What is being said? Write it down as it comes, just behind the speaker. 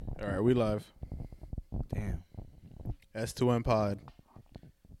All right, we live. Damn. S2M Pod.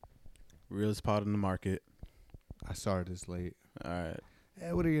 Realest pod in the market. I started this late. All right.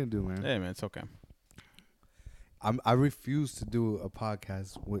 Hey, what are you gonna do, man? Hey, man, it's okay. I refuse to do a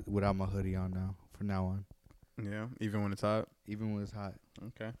podcast without my hoodie on now. From now on, Yeah, even when it's hot. even when it's hot,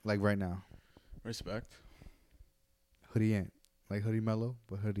 Okay. like right now. Respect. Hoodie Ant, like Hoodie Mellow,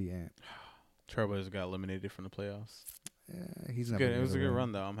 but Hoodie Ant. Trailblazers got eliminated from the playoffs. Yeah, he's It's never. good. Gonna It was get a good ring.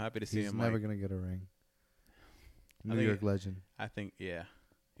 run, though. I'm happy to see He's him. never gonna get a ring. I New think York legend. I think, yeah.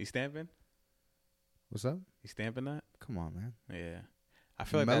 He's stamping? What's up? He's stamping that? Come on, man. Yeah. I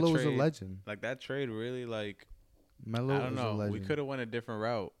feel like Mello that is trade, a legend. like that trade really, like, Mello I don't is a know. legend. We could have went a different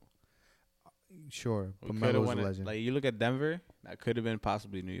route. Sure, We but could have Mello is went a legend. like, you look at Denver, that could have been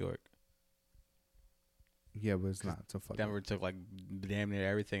possibly New York. Yeah, but it's not. It's a fuck. Denver took like damn near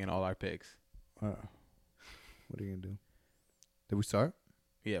everything and all our picks. What are you gonna do? Did we start?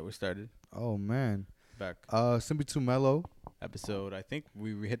 Yeah, we started Oh man. back Simply2Mellow. episode. I think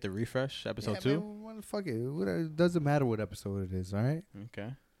we hit the refresh episode Yeah, 2. Man, fuck it. It doesn't matter what episode it is, all right?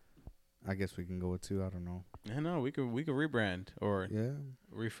 Okay. I guess we can go with 2. I don't know. Yeah, no, we could rebrand or Yeah.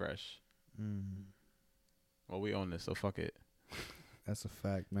 refresh. Mm, Well, we own this, so fuck it. that's a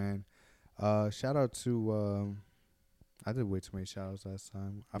fact, man. Shout out to I did way too many shout outs last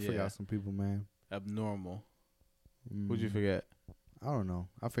time. I Yeah. forgot some people, man. Abnormal. Who'd you forget? I don't know.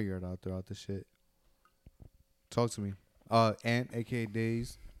 I'll figure it out throughout the shit. Talk to me. Ant, aka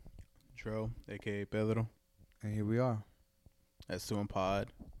Days, Dro, aka Pedro. and here we are. S2M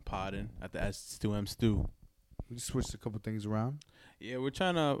podding at the S2M Stew. We just switched a couple things around. Yeah, we're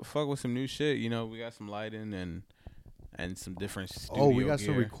trying to fuck with some new shit. You know, we got some lighting and some different studio We got gear.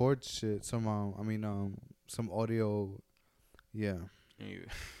 some record shit. Some some audio. Yeah.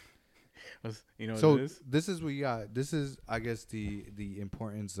 You know So what it is? this is what we got. This is, I guess, the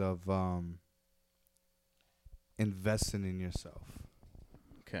importance of investing in yourself.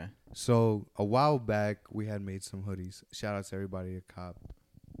 Okay. So a while back, we had made some hoodies. Shout out to everybody at Cop.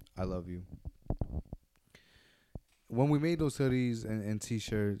 I love you. When we made those hoodies and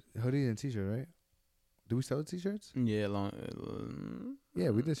t-shirts, hoodie and t-shirt, right? Do we sell the t-shirts? Yeah, long. Yeah,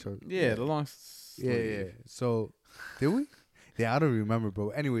 we did show. Yeah, the long. Yeah, yeah. So, did we? Yeah, I don't remember,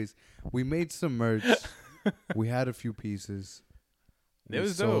 bro. Anyways, we made some merch. We had a few pieces. It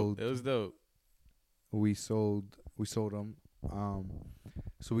was dope. It was dope. We sold them.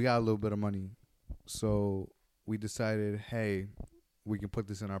 So we got a little bit of money. So we decided, hey, we can put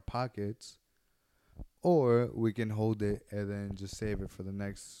this in our pockets, or we can hold it and then just save it for the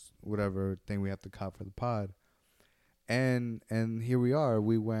next whatever thing we have to cop for the pod. And here we are.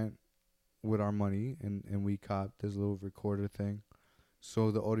 We went with our money and we copped this little recorder thing,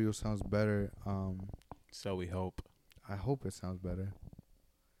 so the audio sounds better. So we hope. I hope it sounds better.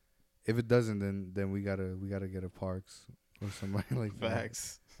 If it doesn't, then we gotta get a Parks or somebody like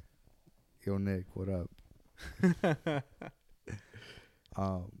Facts. that. Yo, Nick, what up?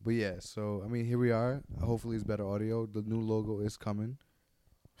 But yeah, so I mean, here we are. Hopefully, it's better audio. The new logo is coming.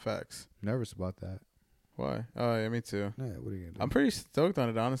 Facts. Nervous about that. Why? Oh yeah, me too. Yeah, what are you gonna do? I'm pretty stoked on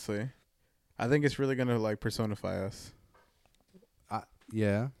it, honestly. I think it's really gonna like personify us.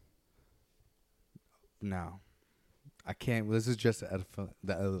 Yeah. No, I can't. Let's address the elephant.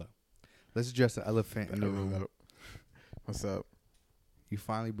 Let's address the elephant in the room. What's up? You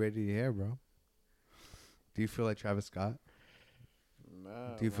finally braided your hair, bro. Do you feel like Travis Scott?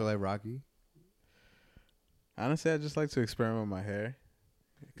 No. Do you feel like Rocky? Honestly, I just like to experiment with my hair.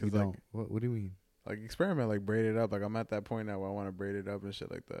 You don't. What do you mean? Like experiment, like braid it up. Like I'm at that point now where I want to braid it up and shit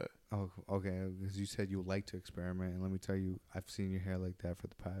like that. Oh, okay. Because you said you like to experiment, and let me tell you, I've seen your hair like that for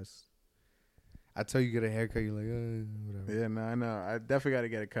the past. I tell you get a haircut, you're like, whatever. Yeah, no, I know. I definitely got to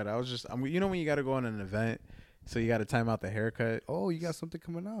get it cut. You know when you got to go on an event, so you got to time out the haircut. Oh, you got something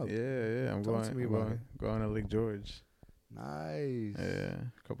coming up. Yeah. I'm Talk to me about it. going to Lake George. Nice. Yeah,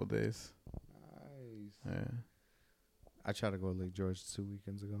 a couple days. Nice. Yeah. I tried to go to Lake George 2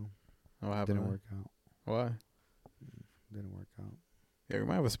 weekends ago. What happened? Didn't work out. Why? Didn't work out. Yeah, we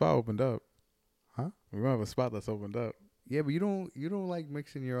might have a spot opened up. Huh? We might have a spot that's opened up. Yeah, but you don't like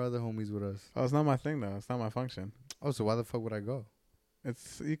mixing your other homies with us. Oh, it's not my thing though. It's not my function. Oh, so why the fuck would I go?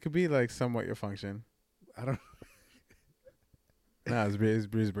 It could be like somewhat your function. I don't. Nah, it's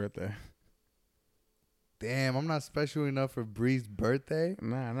Bree's birthday. Damn, I'm not special enough for Bree's birthday.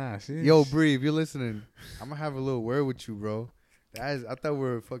 Nah. Yo, Bree, if you're listening, I'm gonna have a little word with you, bro. I thought we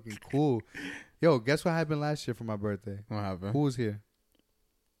were fucking cool. Yo, guess what happened last year for my birthday? What happened? Who was here?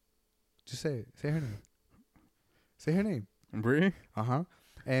 Just say it. Say her name. Say her name. Bree?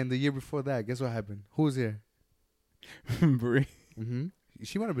 And the year before that, guess what happened? Who was here? Bree. Mm-hmm.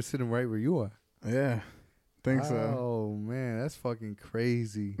 She might have been sitting right where you are. Yeah, think so. Oh man, that's fucking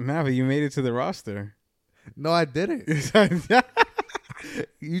crazy. Nah, but you made it to the roster. No, I didn't. You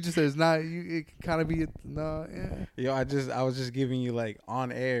just said it's not. It can kind of be. No, yeah. Yo, I was just giving you like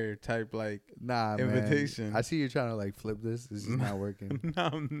on air type like Nah, invitation. man. I see you're trying to like flip this. It's just not working. No,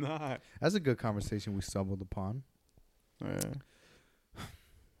 I'm not. That's a good conversation we stumbled upon. Yeah.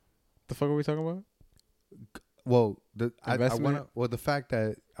 The fuck are we talking about? Well, I Investment? wanna. The fact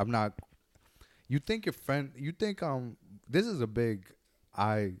that I'm not. You think your friend? You think this is a big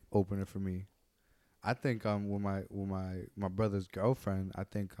eye opener for me. I think with my brother's girlfriend, I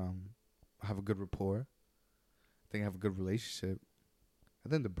think I have a good rapport. I think I have a good relationship.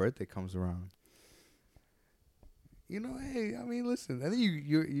 And then the birthday comes around. You know, hey, I mean, listen. And then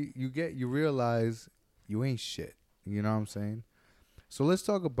you realize you ain't shit. You know what I'm saying? So let's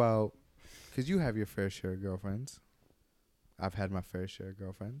talk about, because you have your fair share of girlfriends. I've had my fair share of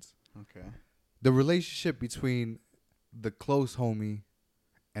girlfriends. Okay. The relationship between the close homie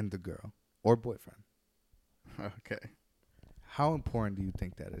and the girl or boyfriend. Okay. How important do you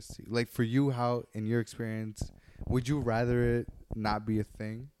think that is to you? Like for you, how in your experience, would you rather it not be a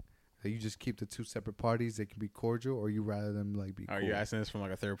thing? That you just keep the two separate parties, they can be cordial, or you rather them like be cool? Are you asking this from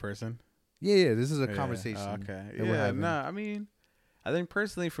like a third person? Yeah, this is a Yeah. conversation. Okay. that we're Yeah, having. nah, I mean, I think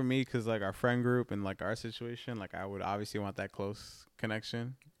personally for me, because like our friend group and like our situation, like I would obviously want that close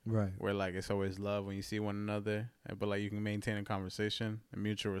connection Right. where like it's always love when you see one another, but like you can maintain a conversation and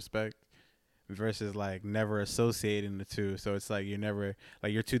mutual respect versus like never associating the two. So it's like you're never,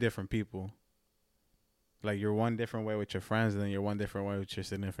 like you're two different people. Like you're one different way with your friends and then you're one different way with your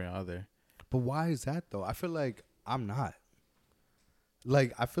significant other. But why is that though? I feel like I'm not.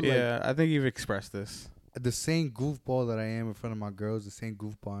 Like I feel Yeah, I think you've expressed this. like the same goofball that I am in front of my girls, the same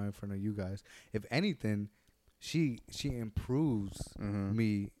goofball I am in front of you guys. If anything, she improves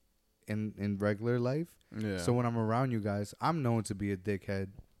me in regular life. Yeah. So when I'm around you guys, I'm known to be a dickhead.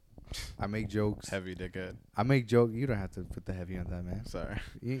 I make jokes. Heavy dickhead. I make jokes. You don't have to put the heavy on that, man. Sorry.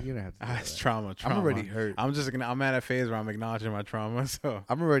 You don't have to. Do It's that. trauma. I'm already hurt. I'm at a phase where I'm acknowledging my trauma. So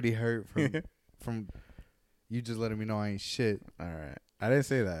I'm already hurt from you just letting me know I ain't shit. all right. I didn't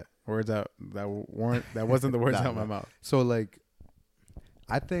say that. Words out that wasn't the words out my mouth. So like,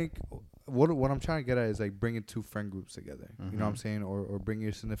 I think what I'm trying to get at is like bringing two friend groups together. You know what I'm saying, or bring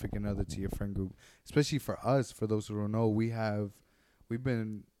your significant other to your friend group. Especially for us, for those who don't know,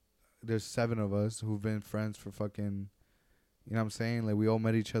 there's 7 of us who've been friends for fucking, you know what I'm saying? Like we all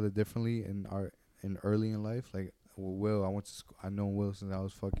met each other differently in early in life. Like Will, I went to school. I know Will since I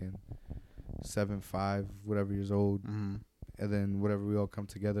was fucking 7, 5, whatever years old. Mm-hmm. And then whatever, we all come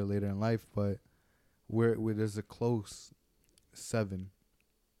together later in life, but we're there's a close 7.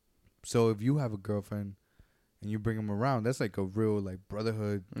 So if you have a girlfriend and you bring them around, that's like a real like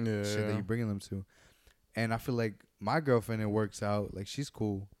brotherhood shit that you're bringing them to. And I feel like my girlfriend, it works out. Like she's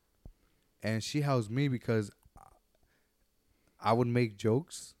cool, and she helps me because I would make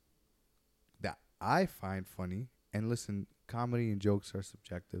jokes that I find funny. And listen, comedy and jokes are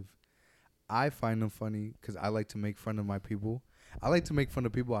subjective. I find them funny because I like to make fun of my people. I like to make fun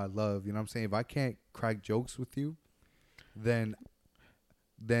of people I love. You know what I'm saying? If I can't crack jokes with you, then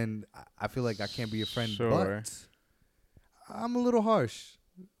I feel like I can't be a friend. Sure. But I'm a little harsh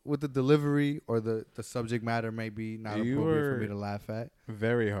with the delivery, or the subject matter may be not appropriate for me to laugh at.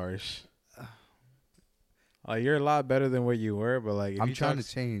 Very harsh. Like you're a lot better than what you were, but like I'm trying to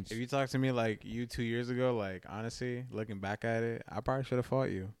change. If you talked to me like you 2 years ago, like honestly, looking back at it, I probably should have fought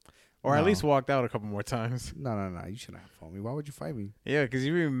you. Or at least walked out a couple more times. No. You shouldn't have fought me. Why would you fight me? Yeah, because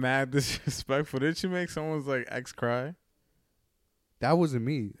you were mad disrespectful. Didn't you make someone's like ex cry? That wasn't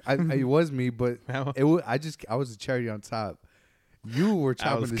me. It was me, but I was a cherry on top. You were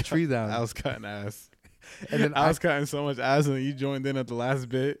chopping the tree down. I was cutting ass. And then I was cutting so much ass, and you joined in at the last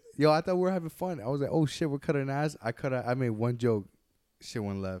bit. Yo, I thought we were having fun. I was like, oh shit, we're cutting ass. I made one joke. Shit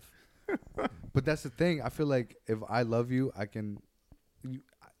went left. But that's the thing. I feel like if I love you, I can.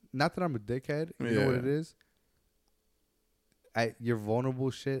 Not that I'm a dickhead. You know what it is? Your vulnerable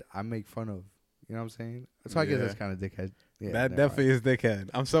shit, I make fun of. You know what I'm saying? So I guess that's kind of dickhead. Yeah, that definitely is dickhead.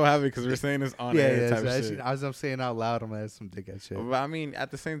 I'm so happy because we're saying this on air type shit. As I'm saying out loud, I'm like, that's some dickhead shit. But I mean,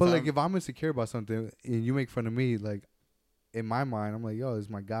 at the same time. But like, if I'm insecure about something and you make fun of me, like, in my mind, I'm like, yo, this is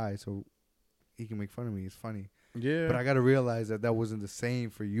my guy, so he can make fun of me. It's funny. Yeah. But I got to realize that wasn't the same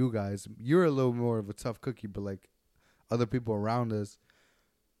for you guys. You're a little more of a tough cookie, but like other people around us,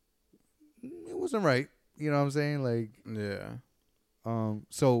 it wasn't right. You know what I'm saying? Like, yeah.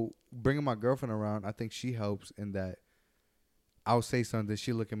 So bringing my girlfriend around, I think she helps in that. I'll say something,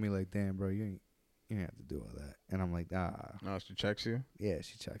 she look at me like, damn, bro, you you don't have to do all that. And I'm like, No, she checks you. yeah,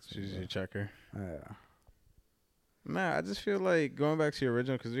 she checks me. She's your checker. Yeah. Nah, I just feel like going back to your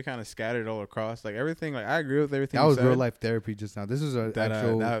original because we kind of scattered all across. Like everything, like I agree with everything. That you was said. real life therapy just now. This is an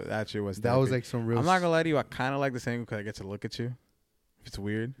actual. That actually was. That Therapy. was like some real. I'm not gonna lie to you. I kind of like the same because I get to look at you. It's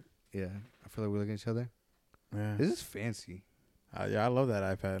weird. Yeah, I feel like we're looking at each other. Yeah. This is fancy. Yeah, I love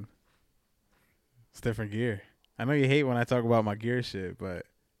that iPad. It's different gear. I know you hate when I talk about my gear shit, but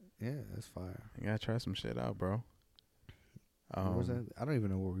yeah, that's fire. you gotta try some shit out, bro. What was that? I don't even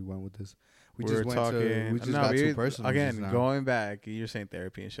know where we went with this. We were just went talking. to. We just got too personal. Again, going back, you're saying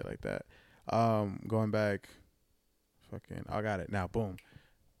therapy and shit like that. Going back, fucking, I got it now. Boom,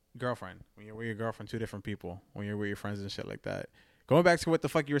 girlfriend. When you're with your girlfriend, two different people. When you're with your friends and shit like that. Going back to what the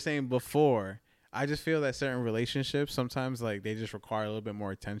fuck you were saying before, I just feel that certain relationships sometimes like they just require a little bit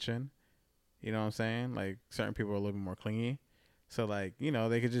more attention. You know what I'm saying? Like certain people are a little bit more clingy, so like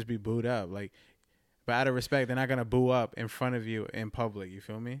they could just be booed up. Like, but out of respect, they're not gonna boo up in front of you in public. You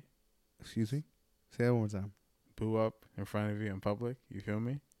feel me? Excuse me? Say that one more time. Boo up in front of you in public. You feel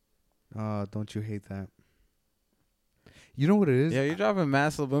me? Don't you hate that? You know what it is? Yeah, you're dropping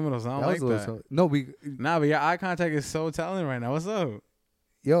mass subliminals. I don't like that. No, but your eye contact is so telling right now. What's up?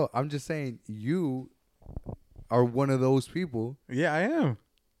 Yo, I'm just saying you are one of those people. Yeah, I am.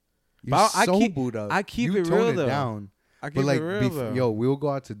 You're so booed up. I keep you it tone real it though. down. I keep it real though. Yo, we'll go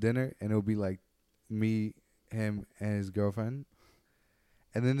out to dinner and it'll be like me, him, and his girlfriend.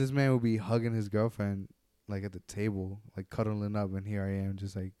 And then this man will be hugging his girlfriend like at the table, like cuddling up, and here I am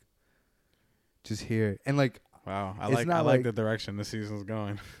just here. And like wow, I like the direction the season's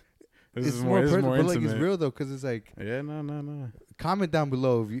going. This is more personal, more but intimate. like it's real though, because it's like no. Comment down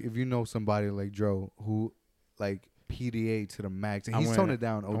below if you know somebody like Dro who like PDA to the max, and he's toning it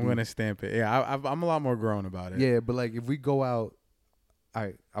down. OD. I'm gonna stamp it. Yeah, I'm a lot more grown about it. Yeah, but like if we go out, all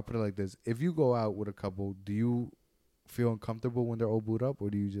right, I'll put it like this: if you go out with a couple, do you feel uncomfortable when they're all booed up, or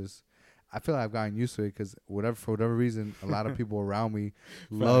do you just? I feel like I've gotten used to it because for whatever reason, a lot of people around me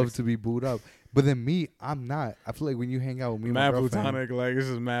love to be booed up. But then me, I'm not. I feel like when you hang out with me, and my girlfriend, platonic, like this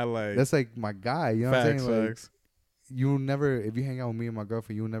is mad, like that's like my guy. You know what I'm saying? Like, facts. you'll never, if you hang out with me and my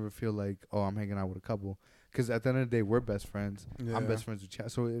girlfriend, you'll never feel like, oh, I'm hanging out with a couple. Because at the end of the day, we're best friends. Yeah. I'm best friends with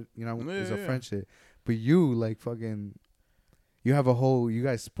Chad. So, it's a yeah. friendship. But you, like, fucking, you have you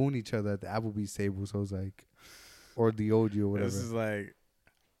guys spoon each other at the Applebee's table. So it's like, or the OG or whatever. This is like,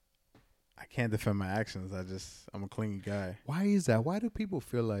 I can't defend my actions. I'm a clingy guy. Why is that? Why do people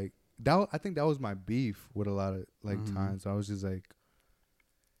feel like, I think that was my beef with a lot of, like, times. I was just like,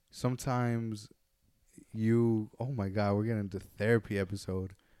 sometimes oh my God, we're getting into therapy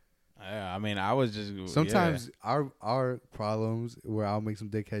episode. Yeah, I mean, I was just sometimes our problems where I'll make some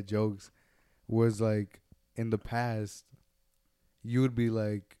dickhead jokes was like in the past you would be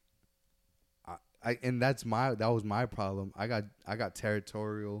like and that was my problem. I got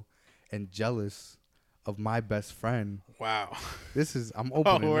territorial and jealous of my best friend. Wow. I'm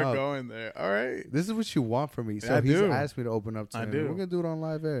opening we're up. going there. All right. This is what you want from me. So I he's do. asked me to open up to him. We're gonna do it on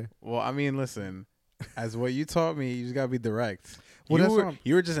live air. Well, I mean, listen. As what you taught me, you just gotta be direct. Well,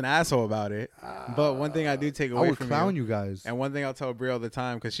 you were just an asshole about it. But one thing I do take away from clown you guys. And one thing I'll tell Brie all the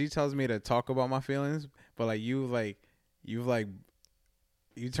time, because she tells me to talk about my feelings, but like you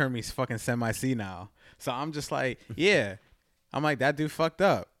turn me fucking semi-C now. So I'm just like, yeah. I'm like, that dude fucked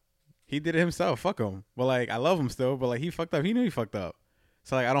up. He did it himself. Fuck him. But like, I love him still. But like, he fucked up. He knew he fucked up.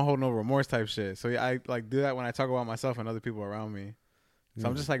 So like, I don't hold no remorse type shit. So I like do that when I talk about myself and other people around me. So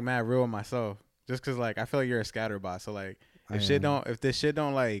I'm just like mad real with myself. Just cause like I feel like you're a scatterbox. So like if this shit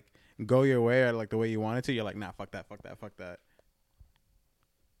don't like go your way or like the way you want it to, you're like, nah, fuck that.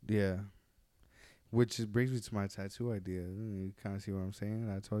 Yeah. Which brings me to my tattoo idea. You kind of see what I'm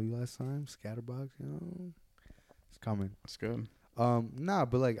saying? I told you last time, scatterbox, it's coming. It's good. Nah,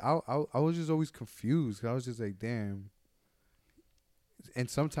 but like I was just always confused. I was just like, damn. And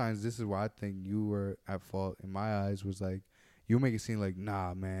sometimes this is where I think you were at fault in my eyes, was like you make it seem like,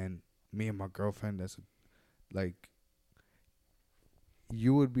 nah, man, me and my girlfriend, that's like,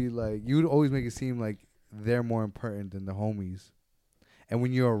 you would always make it seem like they're more important than the homies. And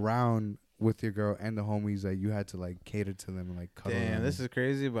when you're around with your girl and the homies, like you had to like cater to them and like cuddle them. Damn, this is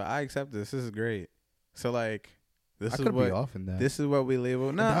crazy, but I accept this. This is great. So like, this I is could what be off in that. This is what we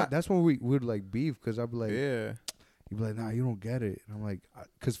label. No, that's when we would like beef, because I'd be like, yeah. You'd be like, nah, you don't get it. And I'm like,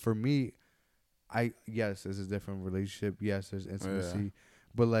 because for me, yes, it's a different relationship. Yes, there's intimacy. Yeah.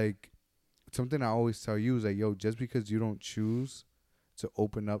 But like, something I always tell you is like, yo, just because you don't choose to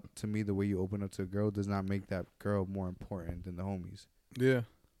open up to me the way you open up to a girl does not make that girl more important than the homies. Yeah.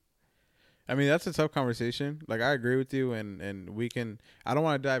 I mean, that's a tough conversation. Like, I agree with you, and we can. I don't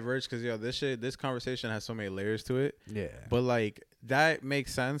want to diverge because this conversation has so many layers to it. Yeah. But like that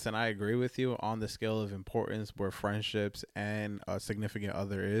makes sense, and I agree with you on the scale of importance where friendships and a significant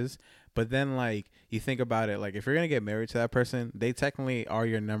other is. But then, like, you think about it, like if you're gonna get married to that person, they technically are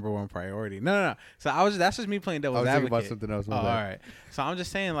your number one priority. No. So that's just me playing devil's advocate. Thinking about something else. All right. So I'm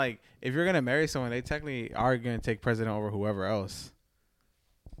just saying, like, if you're gonna marry someone, they technically are gonna take precedent over whoever else.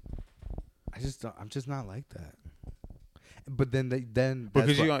 I'm just not like that. But then But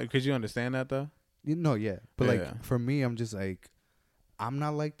could you understand that though? Yeah. But like for me, I'm just like, I'm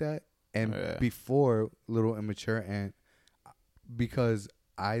not like that. And Yeah. before, a little immature, and because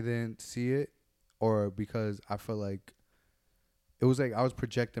I didn't see it, or because I felt like it was like I was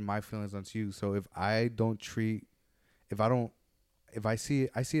projecting my feelings onto you. So if I see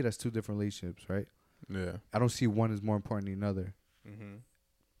it as two different relationships, right? Yeah. I don't see one as more important than another. Mm-hmm.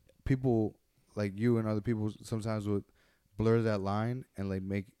 People like you and other people sometimes would blur that line and like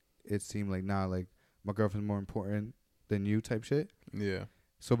make it seem like, nah, like my girlfriend's more important than you type shit. Yeah.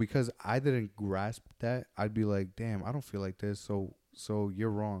 So because I didn't grasp that, I'd be like, damn, I don't feel like this. So you're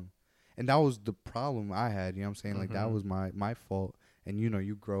wrong. And that was the problem I had. You know what I'm saying? Like that was my fault. And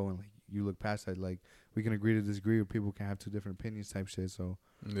you grow and like you look past that. Like we can agree to disagree, or people can have two different opinions type shit. So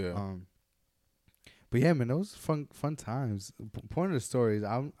yeah. But yeah, man, those fun times. Point of the story is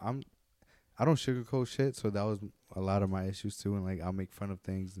I don't sugarcoat shit, so that was a lot of my issues too. And like I'll make fun of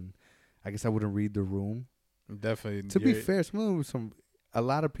things, and I guess I wouldn't read the room. Definitely. To be fair, a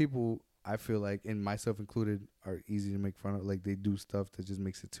lot of people, I feel like, and myself included, are easy to make fun of. Like they do stuff that just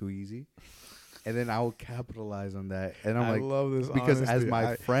makes it too easy. And then I will capitalize on that. And I love this because honesty. as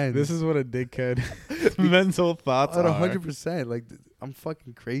my friend, this is what a dickhead mental thoughts are. 100%. Like I'm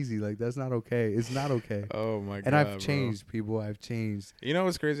fucking crazy. Like that's not okay. It's not okay. Oh my god. And I've changed, people. I've changed. You know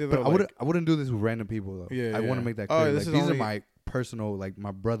what's crazy though? But I wouldn't do this with random people though. Yeah. I want to make that clear. Oh, like these are my personal, like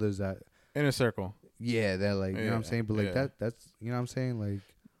my brothers that inner circle. Yeah, they're like, you know what I'm saying? But like that's you know what I'm saying? Like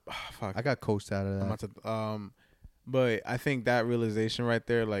fuck. I got coached out of that. But I think that realization right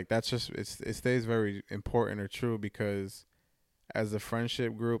there, like that's just it stays very important or true, because as a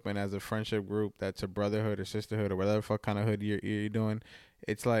friendship group that's a brotherhood or sisterhood or whatever fuck kind of hood you're doing,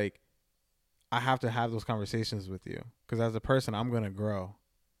 it's like I have to have those conversations with you, because as a person I'm gonna grow.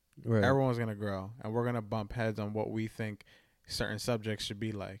 Right. Everyone's gonna grow, and we're gonna bump heads on what we think certain subjects should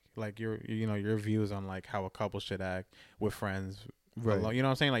be like your views on like how a couple should act with friends. Right. You know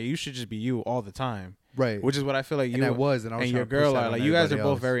what I'm saying? Like you should just be you all the time. Right. Which is what I feel like you and your girl are. Like you guys are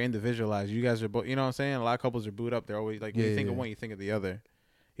both very individualized. You guys are both, you know what I'm saying? A lot of couples are booed up. They're always like, when you think of one, you think of the other.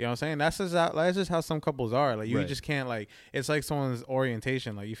 You know what I'm saying? That's just how some couples are. Like you just can't, like, it's like someone's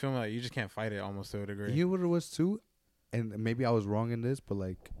orientation. Like you feel me? Like you just can't fight it almost to a degree. You know what it was too? And maybe I was wrong in this, but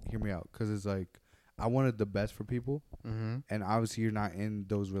like, hear me out. Cause it's like, I wanted the best for people. Mm-hmm. And obviously you're not in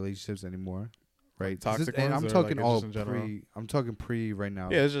those relationships anymore. Right, toxic and ones. I'm talking like all pre. I'm talking pre right now.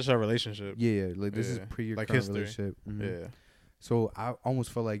 Yeah, it's just our relationship. Yeah, like this is pre your like current relationship. Mm-hmm. Yeah. So I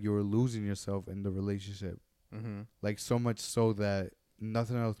almost felt like you were losing yourself in the relationship. Mm-hmm. Like so much so that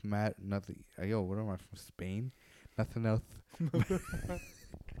nothing else mattered. Nothing. Yo, what am I from Spain? Nothing else.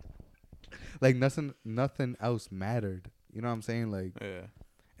 Like nothing else mattered. You know what I'm saying? Like. Yeah.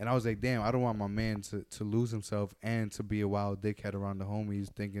 And I was like, damn, I don't want my man to lose himself and to be a wild dickhead around the homies,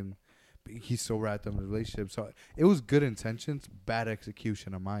 thinking he's so wrapped up in the relationship. So it was good intentions, bad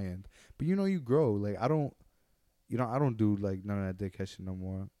execution on my end. But you grow. Like I don't do like none of that dickhead shit no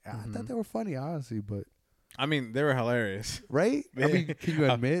more. Mm-hmm. I thought they were funny, honestly, but I mean they were hilarious, right? I mean, can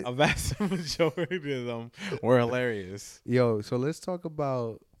you admit a vast majority of them were hilarious? Yo, so let's talk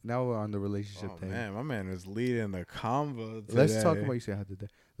about. Now we're on the relationship thing. Man, my man is leading the convo today. Let's talk about. You say I did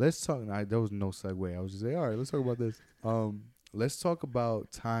that. Let's talk. There was no segue. I was just saying, all right, let's talk about this. Let's talk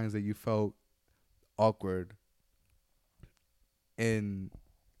about times that you felt awkward in,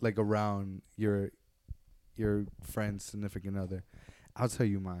 like, around your friend's significant other. I'll tell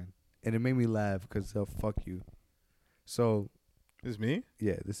you mine, and it made me laugh because fuck you. So, this is me?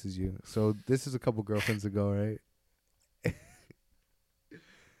 Yeah, this is you. So this is a couple girlfriends ago, right?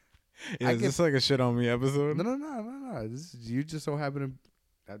 Yeah, is this like a shit on me episode? No. This is, you just so happen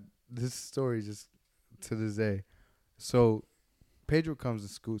to. This story just to this day. So, Pedro comes and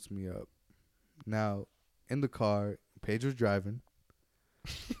scoots me up. Now, in the car, Pedro's driving.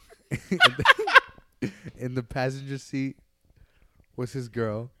 In the passenger seat was his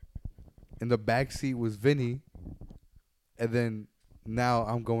girl. In the back seat was Vinny. And then now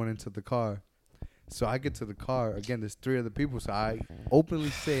I'm going into the car. So I get to the car. Again, there's 3 other people. So I openly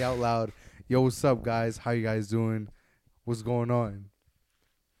say out loud, yo, what's up, guys? How you guys doing? What's going on?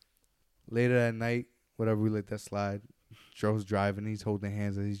 Later that night, whatever, we let that slide. Joe's driving. He's holding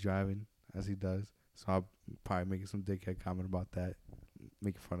hands as he's driving, as he does. So I'm probably making some dickhead comment about that,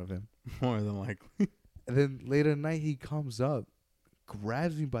 making fun of him. More than likely. And then later at night, he comes up,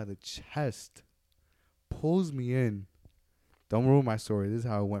 grabs me by the chest, pulls me in. Don't ruin my story. This is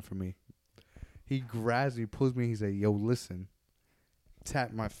how it went for me. He grabs me, pulls me, he's like, yo, listen.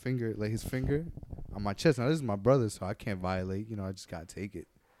 Tap my finger, like his finger on my chest. Now, this is my brother, so I can't violate. You know, I just got to take it.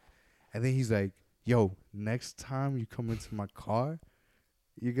 And then he's like, yo, next time you come into my car,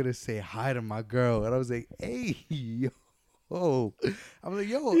 you're going to say hi to my girl. And I was like, hey, yo. I was like,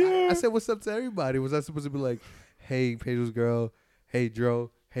 yo, yeah. I said, what's up to everybody? Was I supposed to be like, hey, Pedro's girl, hey,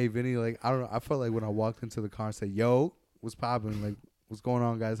 Dro, hey, Vinny? Like, I don't know. I felt like when I walked into the car and said, yo, what's popping? Like, what's going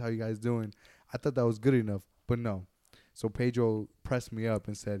on, guys? How you guys doing? I thought that was good enough, but no. So Pedro pressed me up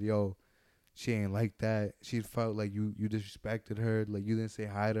and said, yo, she ain't like that. She felt like you disrespected her. Like, you didn't say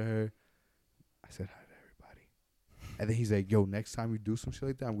hi to her. I said hi to everybody. And then he's like, yo, next time you do some shit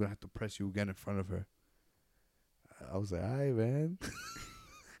like that, I'm going to have to press you again in front of her. I was like, all right, man.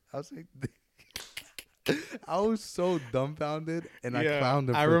 I was like, I was so dumbfounded, and I clowned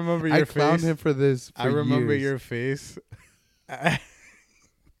him. I remember your face. I clowned him for this for I remember years. Your face.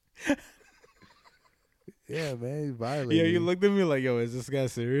 Yeah, man, he violated. Yeah, you looked at me like, yo, is this guy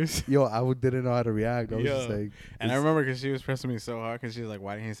serious? Yo, I didn't know how to react. I was just like... And I remember because she was pressing me so hard because she was like,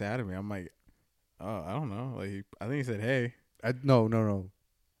 why didn't he say hi to me? I'm like, oh, I don't know. Like, I think he said, hey. No.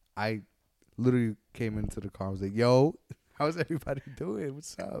 I literally came into the car. I was like, yo, how's everybody doing?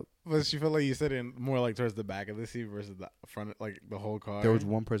 What's up? But she felt like you said it more like towards the back of the seat versus the front, like the whole car. There was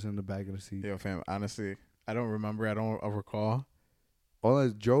one person in the back of the seat. Yo, fam, honestly, I don't remember. I don't recall. All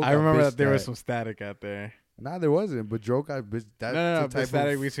that joke. I remember that there was some static out there. Nah, there wasn't. But Joe got bitch. No, the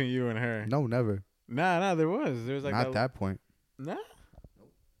static between you and her. No, never. Nah, there was. There was like not that point. Nah.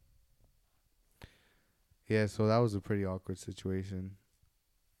 Yeah, so that was a pretty awkward situation.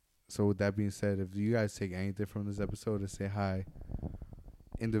 So with that being said, if you guys take anything from this episode, to say hi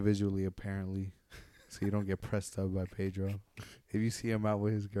individually, apparently, so you don't get pressed up by Pedro. If you see him out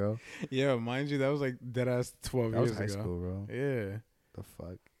with his girl. Yeah, mind you, that was like dead ass 12 years ago. That was high school, bro. Yeah. The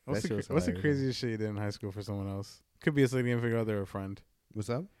fuck. What's the craziest shit you did in high school for someone else? Could be a significant other or a friend. What's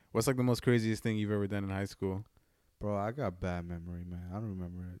up? What's like the most craziest thing you've ever done in high school? Bro, I got bad memory, man. I don't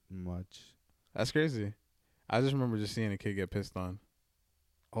remember it much. That's crazy. I just remember just seeing a kid get pissed on.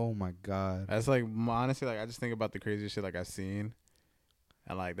 Oh my god. That's like, honestly, like I just think about the craziest shit like I've seen,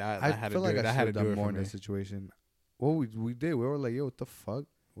 and like that. I feel like I should have done more in this situation. Well, we did. We were like, yo, what the fuck?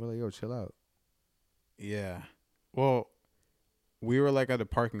 We're like, yo, chill out. Yeah. Well, we were like at a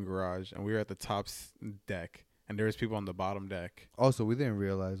parking garage, and we were at the top deck, and there was people on the bottom deck. Also, we didn't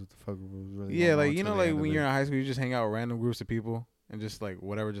realize what the fuck was really. Yeah, like you know, like when you're in high school, you just hang out with random groups of people and just like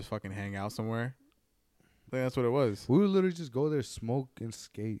whatever, just fucking hang out somewhere. I think that's what it was. We would literally just go there, smoke, and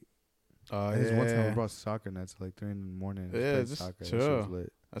skate. Yeah. One time we brought soccer nets like 3 in the morning. Yeah, just soccer. chill. That shit was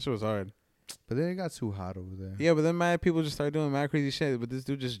lit. That shit was hard. But then it got too hot over there. Yeah, but then mad people just started doing mad crazy shit. But this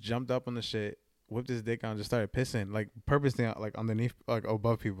dude just jumped up on the shit, whipped his dick out, and just started pissing, like purposely, like underneath, like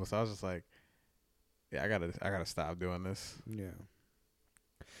above people. So I was just like, yeah, I gotta stop doing this. Yeah.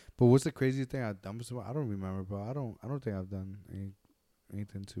 But what's the craziest thing I've done with someone? I don't remember, bro. I don't think I've done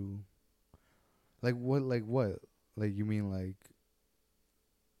anything too. Like what? Like you mean like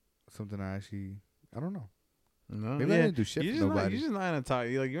something I actually? I don't know. No, maybe I didn't do shit for nobody. You just not in a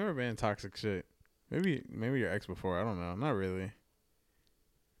toxic. Like you ever been in toxic shit? Maybe your ex before. I don't know. Not really.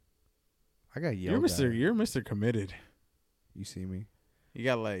 I got yelled at. You're Mr. Committed. You see me? You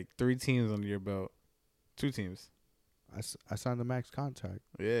got like 3 teams under your belt. 2 teams. I signed the max contract.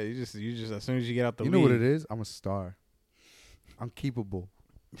 Yeah, you just as soon as you get out the league. You know what it is? I'm a star. I'm keepable.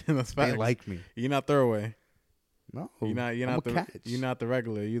 That's facts. They like me. You're not throwaway. No. You're not the catch. You're not the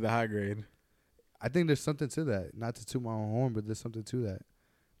regular. You're the high grade. I think there's something to that. Not to toot my own horn, but there's something to that.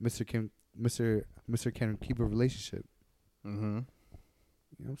 Mr. can keep a relationship. Mm-hmm.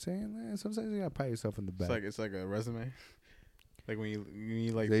 You know what I'm saying? Man, sometimes you gotta pat yourself in the back. It's like a resume. Like when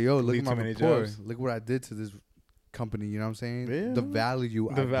you like, say, yo, look at my report. Jobs. Look what I did to this company. You know what I'm saying? Yeah. The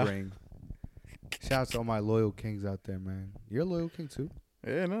value I bring. Shout out to all my loyal kings out there, man. You're a loyal king too.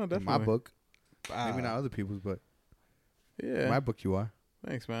 Yeah, no, definitely. In my book. Maybe not other people's, but yeah, in my book you are.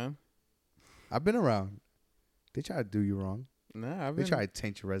 Thanks, man. I've been around. They try to do you wrong. Nah, they try to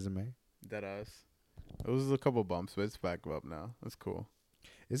taint your resume. Dead ass. It was a couple bumps, but it's back up now. That's cool.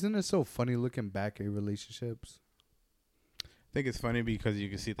 Isn't it so funny looking back at relationships? I think it's funny because you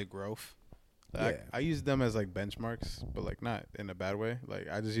can see the growth. Like, yeah. I use them as like benchmarks, but like not in a bad way. Like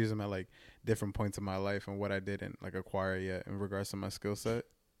I just use them at like different points in my life and what I didn't like acquire yet in regards to my skill set.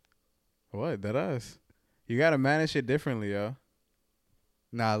 What? That us? You gotta manage it differently, yo.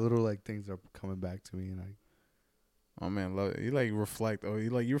 Nah, little like things are coming back to me, and like, Oh man, love it. You like reflect. Oh,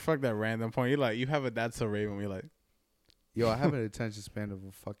 you reflect that random point. You have a that's so Raven. You're like, yo, I have an attention span of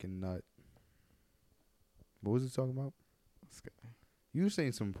a fucking nut. What was he talking about? You were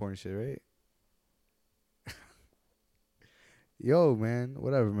saying some important shit, right? Yo, man,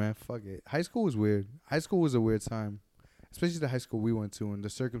 whatever, man. Fuck it. High school was weird. High school was a weird time, especially the high school we went to and the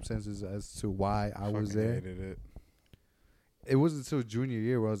circumstances as to why I was fucking there. hated it. It wasn't until junior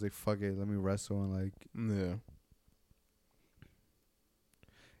year where I was like, fuck it, let me wrestle and like, Yeah.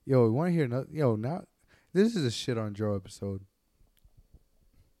 yo, you want to hear another? Yo, now this is a shit on Dro episode.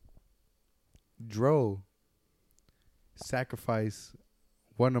 Dro sacrifice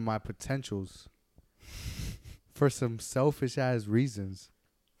one of my potentials for some selfish ass reasons.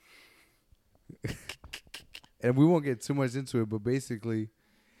 And we won't get too much into it, but basically,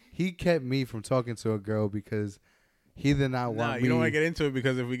 he kept me from talking to a girl because he did not want me. You don't want to get into it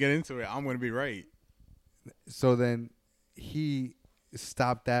because if we get into it, I'm gonna be right. So then he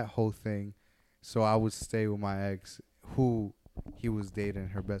stopped that whole thing, so I would stay with my ex, who he was dating,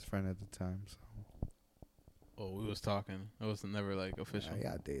 her best friend at the time. So. Oh, we was talking. It was never like official.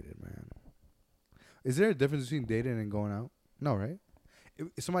 Yeah, I dated, man. Is there a difference between dating and going out? No, right?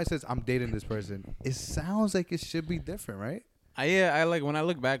 If somebody says I'm dating this person, it sounds like it should be different, right? I like when I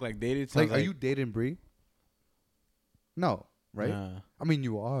look back, like dated. Like, are you dating Bree? No, right? Nah. I mean,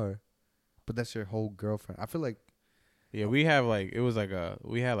 you are, but that's your whole girlfriend. I feel like. Yeah, we have like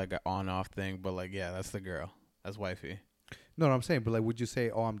we had like an on-off thing, but like yeah, that's the girl, that's wifey. No, I'm saying, but like, would you say,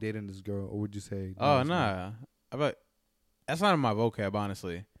 "Oh, I'm dating this girl," or would you say, "Oh, nah," but that's not in my vocab,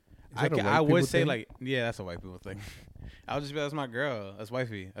 honestly. I would say thing? like, yeah, that's a white people thing. I would just be like, that's my girl, that's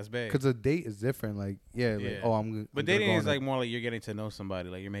wifey, that's babe. Because a date is different. Like, yeah, like, oh, I'm. But dating is like more like you're getting to know somebody,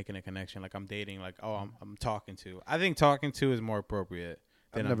 like you're making a connection. Like I'm dating, like I'm talking to. I think talking to is more appropriate.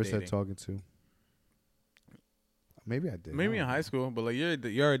 I've never said talking to. Maybe I did. Maybe in high school, but like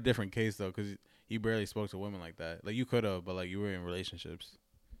you're a different case though, because you barely spoke to women like that. Like you could have, but like you were in relationships.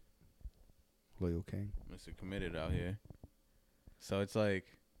 Loyal king. Mr. Committed out here. So it's like.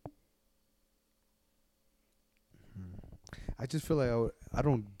 I just feel like I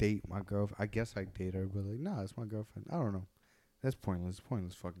don't date my girlfriend. I guess I date her, but like, nah, it's my girlfriend. I don't know. That's pointless.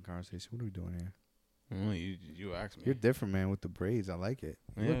 Pointless fucking conversation. What are we doing here? You asked me. You're different, man, with the braids. I like it.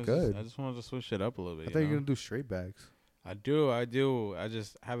 You look good. I just wanted to switch it up a little bit. I thought you were going to do straight backs. I do. I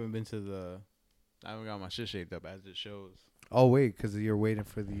just haven't been to I haven't got my shit shaped up as it shows. Oh, wait, because you're waiting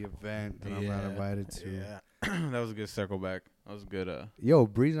for the event that I'm not invited to. Yeah. That was a good circle back. That was good. Yo,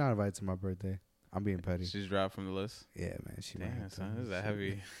 Bree's not invited to my birthday. I'm being petty. She's dropped from the list? Yeah, man. Damn, son. This is that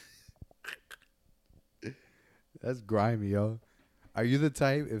heavy. That's grimy, yo. Are you the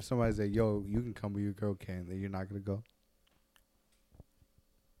type, if somebody's like, yo, you can come but your girl can't, that you're not going to go?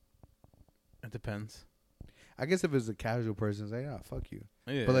 It depends. I guess if it's a casual person, it's like, ah, fuck you.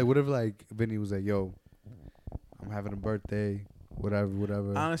 Yeah. But like, what if like Vinny was like, yo, I'm having a birthday, whatever.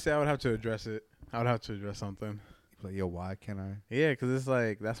 Honestly, I would have to address it. I would have to address something. Like, yo, why can't I? Yeah, because it's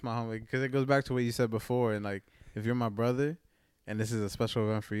like, that's my homie. Because it goes back to what you said before. And like, if you're my brother and this is a special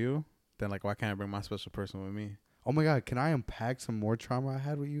event for you, then like, why can't I bring my special person with me? Oh my God, can I unpack some more trauma I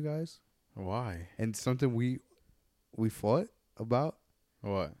had with you guys? Why? And something we fought about?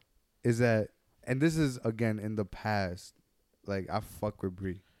 What? Is that, and this is, again, in the past, like, I fuck with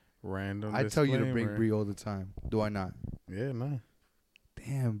Bree. Random I tell you to bring Bree all the time. Do I not? Yeah, no.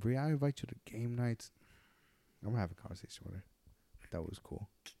 Damn, Bree, I invite you to game nights. I'm going to have a conversation with her. That was cool.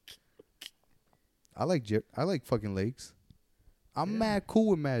 I like fucking lakes. I'm mad cool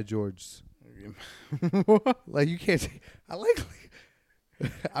with Mad George's. Like, you can't say,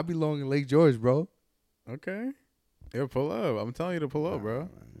 I belong in Lake George, bro. Okay. Yeah, pull up. I'm telling you to pull up, bro.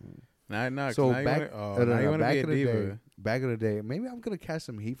 Nah. So back in the day, maybe I'm gonna catch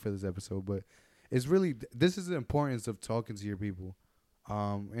some heat for this episode, but it's really, this is the importance of talking to your people.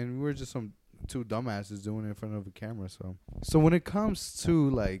 And we're just some two dumbasses doing it in front of a camera. So when it comes to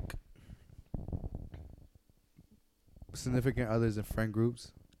like significant others and friend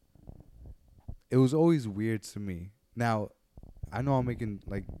groups, it was always weird to me. Now, I know I'm making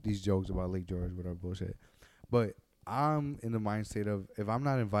like these jokes about Lake George, whatever bullshit, but I'm in the mind state of, if I'm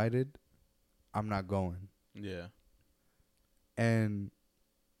not invited, I'm not going. Yeah. And,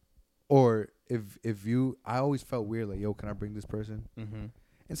 or if you, I always felt weird, like, yo, can I bring this person? Mm-hmm.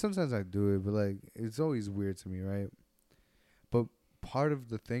 And sometimes I do it, but like, it's always weird to me, right? But part of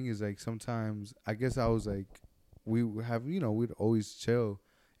the thing is like, sometimes I guess I was like, we have, we'd always chill,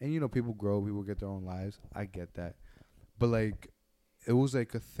 and people grow, people get their own lives. I get that, but like, it was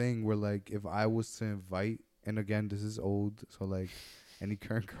like a thing where like if I was to invite, and again this is old, so like any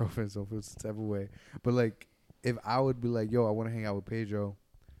current girlfriends don't feel some type of way, but like if I would be like, yo, I want to hang out with Pedro,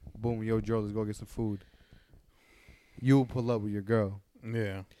 boom, yo, Joe, let's go get some food. You will pull up with your girl,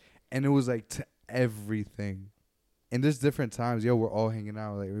 Yeah. and it was like to everything. And there's different times, yo, we're all hanging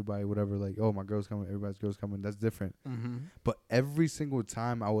out, like everybody, whatever, like, oh, my girl's coming, everybody's girl's coming. That's different. Mm-hmm. But every single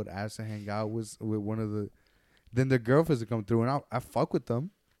time I would ask to hang out with one of the, then their girlfriends would come through, and I fuck with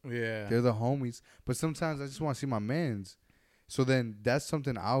them. Yeah. They're the homies. But sometimes I just want to see my mans. So then that's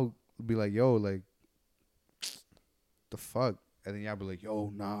something I'll be like, yo, like, the fuck? And then y'all be like, yo,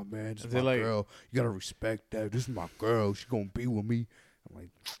 nah, man, this is my girl. You got to respect that. This is my girl. She going to be with me. I'm like,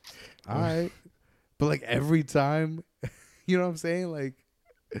 all right. But like every time, you know what I'm saying? Like,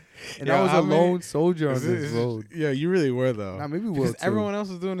 and I was a lone soldier on this road. Yeah, you really were though. Nah, maybe Will because too. everyone else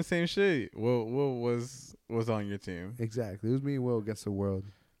was doing the same shit. Will was on your team. Exactly. It was me and Will against the world.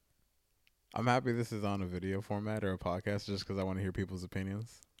 I'm happy this is on a video format or a podcast, just because I want to hear people's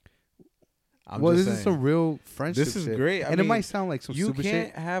opinions. This is some real friendship. This is shit. great, and it might sound like some stupid shit. You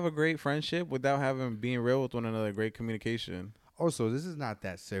can't have a great friendship without being real with one another. Great communication. Also, this is not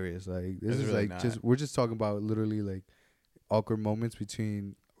that serious. Like this is really like we're just talking about literally like awkward moments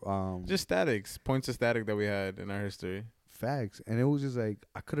between just statics, points of static that we had in our history. Facts. And it was just like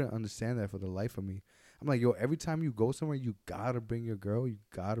I couldn't understand that for the life of me. I'm like, yo, every time you go somewhere, you gotta bring your girl, you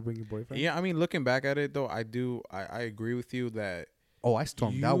gotta bring your boyfriend. Yeah, I mean, looking back at it though, I agree with you that. Oh, I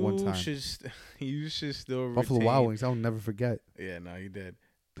stormed out one time. You should still Buffalo Wild Wings. I'll never forget. Yeah, no, you did.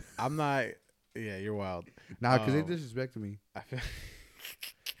 I'm not. Yeah, you're wild. Nah, because they disrespected me. I feel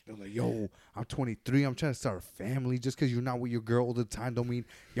they're like, yo, I'm 23. I'm trying to start a family. Just because you're not with your girl all the time don't mean,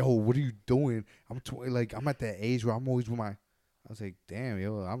 yo, what are you doing? I'm I'm at that age where I'm always with my. I was like, damn,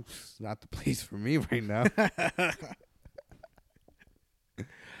 yo, I'm not the place for me right now.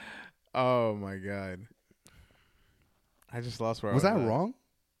 Oh my god. I just lost where was I that wrong?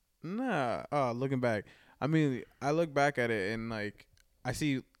 Nah. Looking back, I mean, I look back at it and like I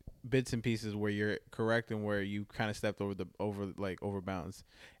see bits and pieces where you're correct and where you kind of stepped over bounds,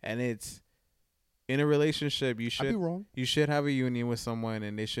 and it's in a relationship you should have a union with someone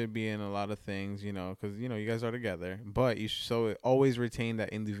and they should be in a lot of things, you know, because you know you guys are together, but always retain that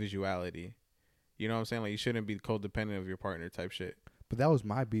individuality. You know what I'm saying? Like you shouldn't be codependent of your partner type shit. But that was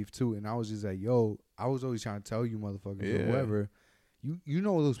my beef too, and I was just like, yo, I was always trying to tell you motherfuckers or whoever, you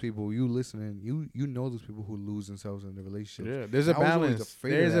know those people, you listening, you know those people who lose themselves in the relationship. Yeah, there's a balance.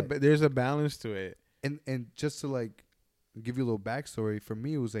 There's a balance to it. And just to like give you a little backstory, for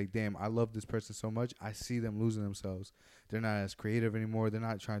me it was like, damn, I love this person so much. I see them losing themselves. They're not as creative anymore. They're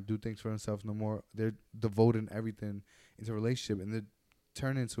not trying to do things for themselves no more. They're devoting everything into a relationship, and they're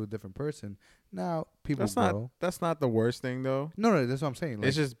turning into a different person. Now people that's not the worst thing though. No, that's what I'm saying. Like,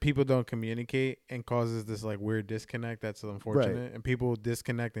 it's just people don't communicate and causes this like weird disconnect. That's unfortunate. Right. And people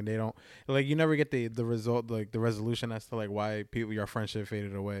disconnect and they don't like. You never get the result, like the resolution as to like why your friendship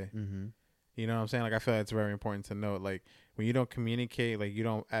faded away. Mm-hmm. You know what I'm saying? Like I feel like it's very important to note. Like when you don't communicate, like you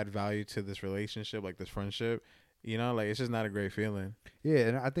don't add value to this relationship, like this friendship. You know, like it's just not a great feeling. Yeah,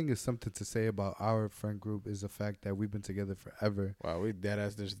 and I think it's something to say about our friend group is the fact that we've been together forever. Wow, we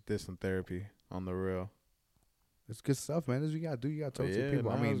deadass did some therapy on the real. It's good stuff, man. This you gotta do. You gotta talk to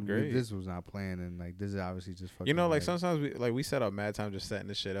people. I mean, this was not planned, and like this is obviously just fucking. You know, like sometimes we set up mad time just setting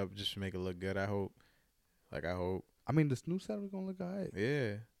this shit up just to make it look good. I hope. I mean, this new setup is gonna look alright.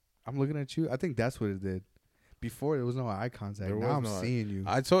 Yeah. I'm looking at you. I think that's what it did. Before there was no eye contact. Now I'm seeing you.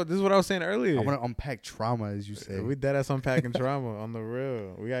 This is what I was saying earlier. I want to unpack trauma, as you say. We deadass unpacking trauma on the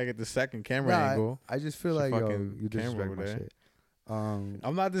real. We gotta get the second camera angle. I just feel like you disrespect my shit.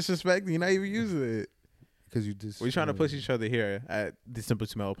 I'm not disrespecting. You're not even using it. Because you just. We're trying to push each other here at the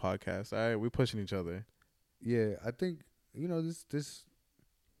Simply2MellowPodcast. All right, we're pushing each other. Yeah, I think this.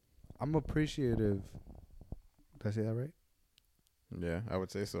 I'm appreciative. Did I say that right? Yeah, I would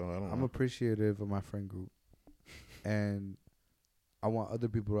say so. I'm appreciative of my friend group. And I want other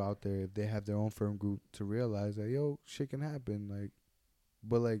people out there, if they have their own friend group, to realize that, yo, shit can happen. Like,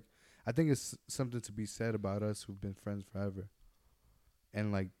 but like, I think it's something to be said about us who've been friends forever.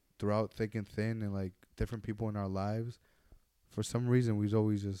 And like throughout thick and thin and like different people in our lives, for some reason we've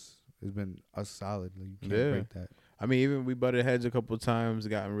always it's been us solid. Like, you can't break that. I mean, even we butted heads a couple of times,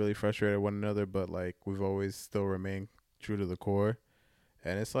 gotten really frustrated with one another, but like we've always still remained true to the core.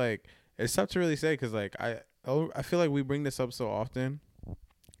 And it's like, it's tough to really say because like I feel like we bring this up so often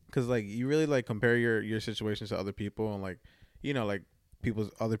because like you really like compare your situations to other people and like, you know, like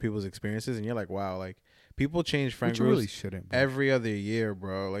other people's experiences, and you're like, wow, like people change friend Which you groups really shouldn't, bro. every other year,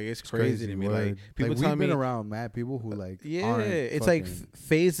 bro. Like it's crazy to me. Word. Like people like, tell we've me, been around mad people who like yeah, aren't it's fucking, like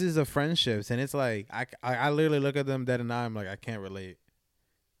phases of friendships, and it's like I literally look at them dead in the eye. I'm like, I can't relate.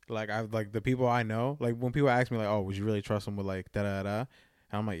 Like I've like the people I know, like when people ask me like, oh, would you really trust them with like da da da? And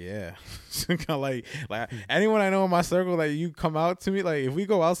I'm like, yeah. like anyone I know in my circle, like you come out to me, like if we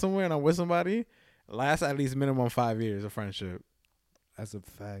go out somewhere and I'm with somebody, lasts at least minimum 5 years of friendship. That's a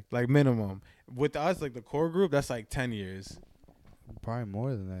fact. Like minimum. With us, like the core group, that's like 10 years. Probably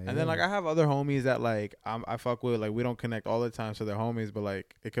more than that. And then like I have other homies that like I fuck with, like we don't connect all the time, so they're homies, but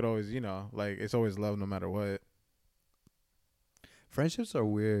like it could always, like it's always love no matter what. Friendships are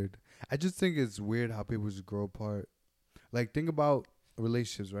weird. I just think it's weird how people just grow apart. Like think about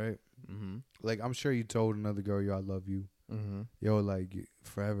relationships, right? Mm-hmm. Like I'm sure you told another girl, yo, I love you. Mm-hmm. Yo, like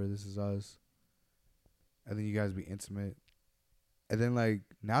forever, this is us. And then you guys be intimate. And then like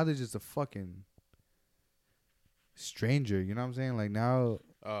now they're just a fucking stranger, you know what I'm saying? Like now,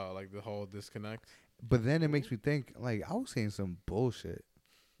 Like the whole disconnect. but then it makes me think like I was saying some bullshit.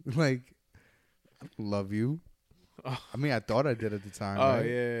 Like I don't love you. Oh. I mean, I thought I did at the time. Oh right?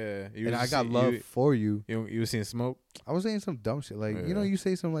 yeah, And I got love for you. You was seeing smoke. I was saying some dumb shit, like Yeah. you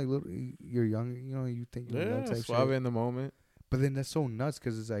say some like little, you're young, you think you're that type suave shit. in the moment. But then that's so nuts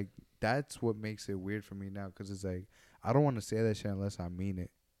because it's like that's what makes it weird for me now because it's like I don't want to say that shit unless I mean it.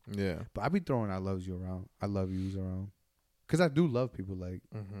 Yeah. But I be throwing I love you around, I love yous around, because I do love people. Like,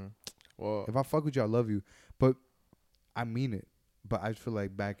 Well, if I fuck with you, I love you, but I mean it. But I feel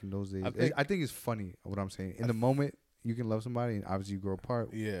like back in those days, I think it's funny what I'm saying. In the moment, you can love somebody, and obviously you grow apart.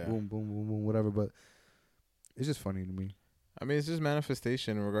 Yeah. Boom, boom, boom, boom, whatever. But it's just funny to me. I mean, it's just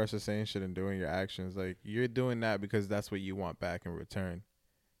manifestation in regards to saying shit and doing your actions. Like you're doing that because that's what you want back in return.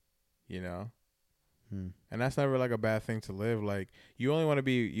 You know. And that's never like a bad thing to live. Like you only want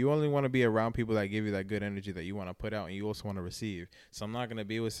to be around people that give you that good energy that you want to put out and you also want to receive. So I'm not going to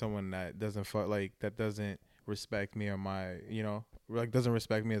be with someone that doesn't respect me or my, like doesn't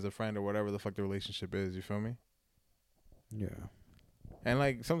respect me as a friend or whatever the fuck the relationship is. You feel me? Yeah. And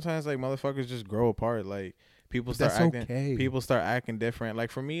like sometimes like motherfuckers just grow apart. Like people start acting different. Like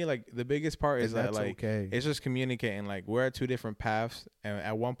for me, like the biggest part is that like it's just communicating. Like we're at two different paths, and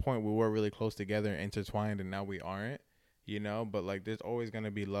at one point we were really close together and intertwined, and now we aren't. But like there's always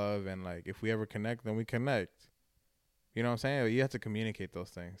gonna be love, and like if we ever connect, then we connect. You know what I'm saying? You have to communicate those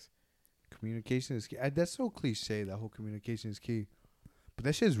things. Communication is key. That's so cliche. That whole communication is key. But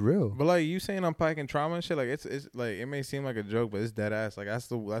that shit's real. But like you saying unpacking trauma and shit, like it's like it may seem like a joke, but it's dead ass. Like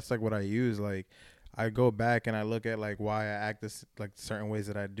that's like what I use. Like I go back and I look at like why I act this like certain ways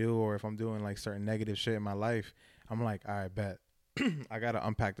that I do, or if I'm doing like certain negative shit in my life, I'm like, all right, bet I gotta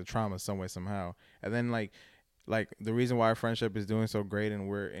unpack the trauma some way somehow. And then like the reason why our friendship is doing so great and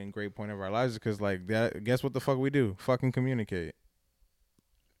we're in great point of our lives is because like guess what the fuck we do? Fucking communicate.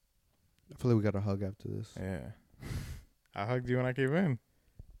 I feel like we got a hug after this. Yeah. I hugged you when I came in.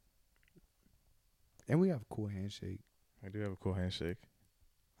 And we have a cool handshake. I do have a cool handshake.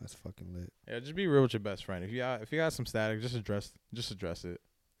 That's fucking lit. Yeah, just be real with your best friend. If you got some static, just address it.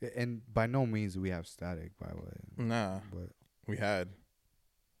 And by no means do we have static, by the way. Nah. But we had.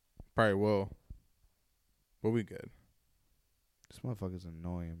 Probably will. But we good. This motherfucker's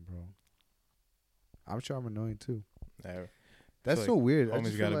annoying, bro. I'm sure I'm annoying too. Yeah. That's so weird.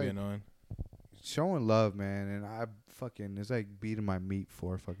 Homies gotta be annoying. Showing love, man, and it's like beating my meat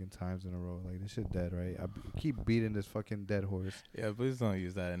 4 fucking times in a row. Like this shit dead, right? Keep beating this fucking dead horse. Yeah, please don't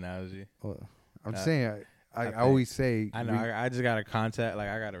use that analogy. Well, I'm saying I always say I know I just gotta contact, like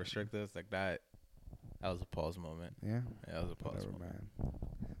I gotta restrict this like that. That was a pause moment. Yeah, that was a pause moment.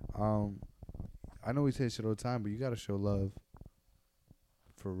 Man. I know we say shit all the time, but you gotta show love.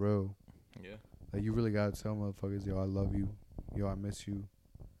 For real. Yeah. Like you really gotta tell motherfuckers, yo, I love you. Yo, I miss you.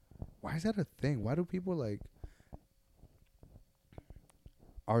 Why is that a thing? Why do people like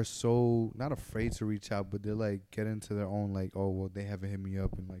are so not afraid to reach out, but they're like get into their own like, oh well, they haven't hit me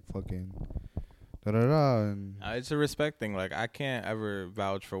up and like fucking da da da. And it's a respect thing. Like I can't ever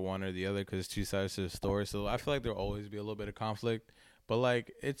vouch for one or the other because it's two sides to the story. So I feel like there'll always be a little bit of conflict. But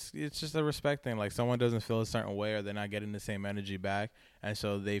like it's just a respect thing. Like someone doesn't feel a certain way or they're not getting the same energy back, and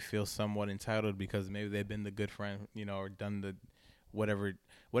so they feel somewhat entitled because maybe they've been the good friend, or done the whatever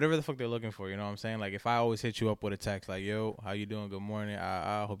the fuck they're looking for. You know what I'm saying? Like if I always hit you up with a text like, yo, how you doing? Good morning.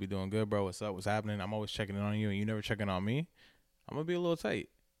 I hope you're doing good, bro. What's up? What's happening? I'm always checking in on you and you never checking on me. I'm gonna be a little tight.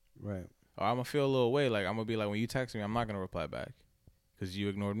 Right. Or I'm gonna feel a little away. Like I'm gonna be like, when you text me, I'm not gonna reply back because you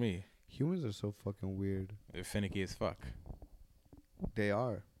ignored me. Humans are so fucking weird. They're finicky as fuck. They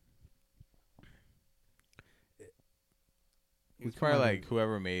are. It's probably like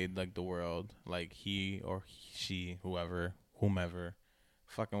whoever made like the world, like he or she, whomever,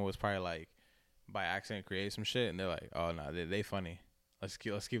 fucking was probably like by accident create some shit, and they're like, oh no, they funny. Let's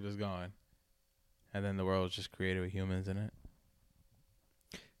keep this going, and then the world was just created with humans in it.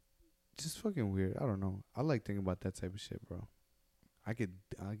 Just fucking weird. I don't know. I like thinking about that type of shit, bro. I get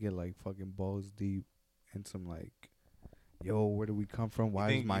like fucking balls deep and some like, yo, where do we come from?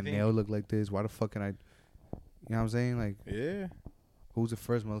 Why does my nail look like this? Why the fuck can I? You know what I'm saying? Like, yeah. Who's the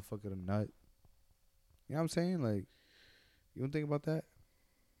first motherfucker to nut? You know what I'm saying? Like, you don't think about that?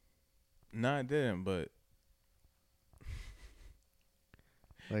 No, I didn't, but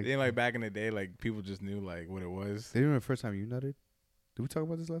like, then like back in the day, like people just knew like what it was. Did you remember the first time you nutted? Did we talk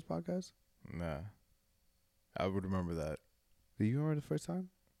about this last podcast? Nah. I would remember that. Do you remember the first time?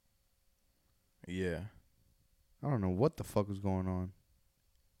 Yeah. I don't know what the fuck was going on.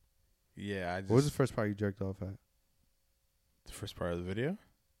 Yeah, What was the first part you jerked off at? The first part of the video?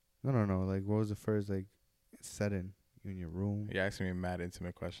 No. Like, what was the first, like, setting? You in your room? You're asking me mad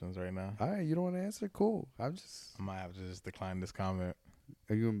intimate questions right now. All right, you don't want to answer? Cool. I might have to just decline this comment.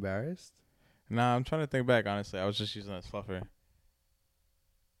 Are you embarrassed? Nah, I'm trying to think back, honestly. I was just using a fluffer.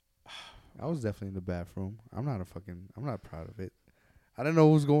 I was definitely in the bathroom. I'm not proud of it. I don't know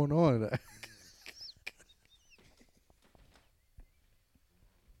what was going on.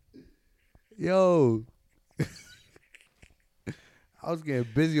 Yo. I was getting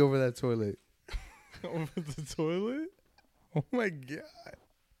busy over that toilet. Over the toilet? Oh my God.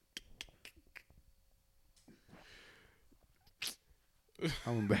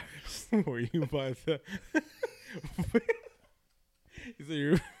 I'm embarrassed. Were you about to? You said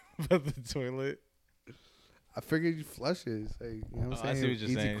you were about the toilet? I figured you flush it. Like, you know what I'm saying? I see what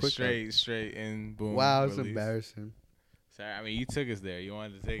you're saying. Quick Straight in, boom. Wow, it's release. embarrassing. Sorry, I mean, you took us there. You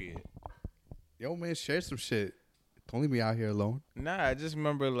wanted to take it. Yo, man, share some shit. Don't leave me out here alone. Nah, I just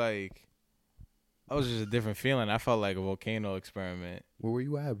remember, like, I was just a different feeling. I felt like a volcano experiment. Where were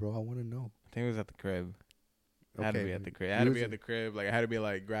you at, bro? I want to know. I think it was at the crib. Okay. Had to be at the crib. I had to be at the crib. Like, I had to be,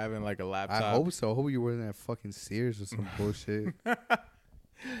 like, grabbing, like, a laptop. I hope so. I hope you were in that fucking Sears or some bullshit.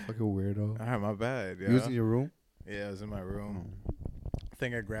 Fucking weirdo. All right, my bad. Yeah. You was in your room? Yeah, I was in my room. I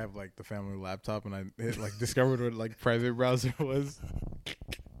think I grabbed, like, the family laptop and I hit, like, discovered what, like, private browser was.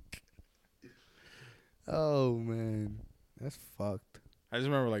 Oh, man. That's fucked. I just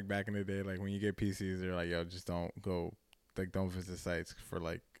remember, like, back in the day, like, when you get PCs, they're like, yo, just don't go, like, don't visit sites for,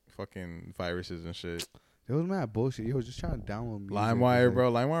 like, fucking viruses and shit. It was mad bullshit. Yo, just trying to download music. LimeWire,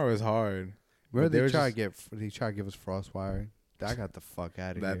 bro. LimeWire was hard. Remember they try to give us FrostWire? That got the fuck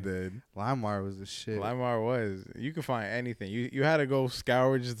out of here. That did. LimeWire was the shit. LimeWire was. You could find anything. You had to go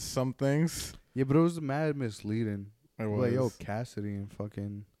scour just some things. Yeah, but it was mad misleading. It was. Like, yo, Cassidy and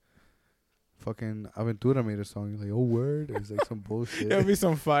fucking Aventura made a song. You're like, oh, word? It's like some bullshit. There'll be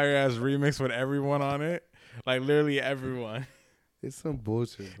some fire-ass remix with everyone on it. Like, literally everyone. It's some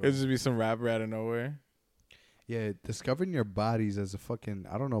bullshit, bro. It'll just be some rapper out of nowhere. Yeah, discovering your bodies as a fucking,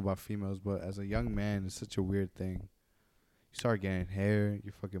 I don't know about females, but as a young man, it's such a weird thing. You start getting hair,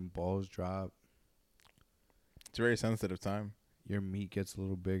 your fucking balls drop. It's a very sensitive time. Your meat gets a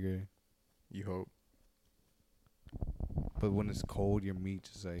little bigger. You hope. But when it's cold, your meat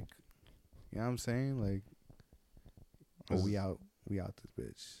just like, you know what I'm saying? Like, oh, we out this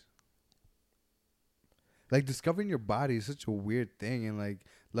bitch. Like, discovering your body is such a weird thing, and like,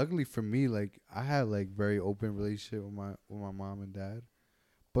 luckily for me, like, I had like very open relationship with my mom and dad,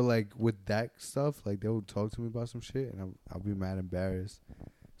 but like with that stuff, like they would talk to me about some shit, and I'll be mad embarrassed.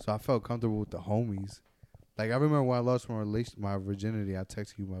 So I felt comfortable with the homies. Like, I remember when I lost my virginity, I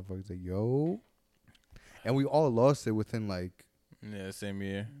texted you motherfuckers like, yo, and we all lost it within like, yeah, same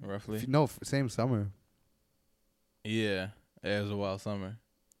year roughly. No, same summer. Yeah, it was a wild summer.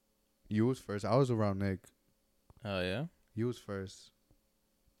 You was first. I was around Nick. Oh yeah. You was first.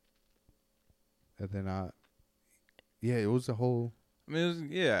 And then it was a whole.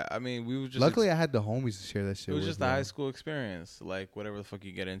 I mean, we were just. Luckily, I had the homies to share that shit. It was with, just a high school experience, like whatever the fuck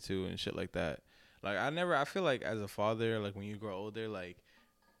you get into and shit like that. Like I feel like as a father, like when you grow older, like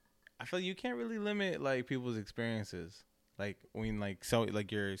I feel like you can't really limit like people's experiences. Like when like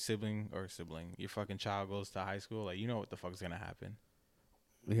your sibling, your fucking child goes to high school, like you know what the fuck's gonna happen.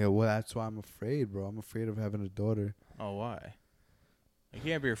 Yeah, well, that's why I'm afraid, bro. I'm afraid of having a daughter. Oh, why? You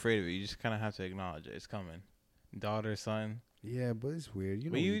can't be afraid of it. You just kind of have to acknowledge it. It's coming. Daughter, son. Yeah, but it's weird.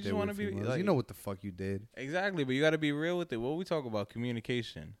 You know, you just want to be like, you know what the fuck you did. Exactly, but you got to be real with it. What we talk about,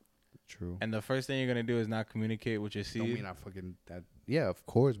 communication. True. And the first thing you're gonna do is not communicate with your seed. Don't mean I fucking that. Yeah, of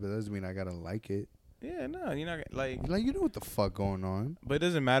course, but that doesn't mean I gotta like it. Yeah, no, you're not like. Like, you know what the fuck going on. But it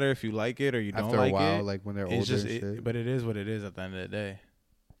doesn't matter if you like it or you don't After a like while, it. like when they're It's older just, and shit. but it is what it is at the end of the day.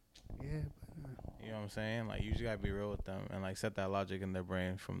 Yeah. You know what I'm saying? Like, you just gotta be real with them and like set that logic in their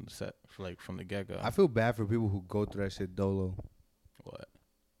brain from the get go. I feel bad for people who go through that shit dolo. What?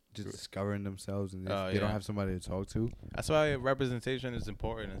 Just discovering themselves and they Oh, don't yeah. have somebody to talk to. That's why representation is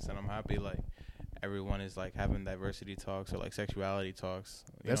important, and I'm happy like everyone is like having diversity talks or like sexuality talks.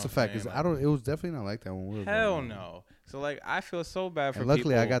 That's a fact. Cause Like, it was definitely not like that when we were hell growing up. no. So like I feel so bad for And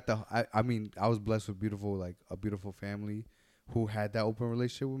luckily, people. I mean, I was blessed with a beautiful family who had that open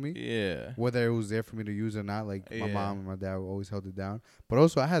relationship with me. Yeah. Whether it was there for me to use or not, like my Yeah. mom and my dad always held it down. But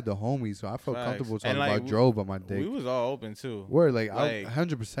also, I had the homies, so I felt Facts. comfortable talking And, like, about Joe by my dick. We was all open too. Word, like, like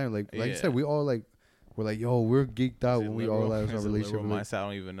 100%. Like you yeah. said, we all like, we're like, yo, we're geeked out when we all had our relationship. Mindset, I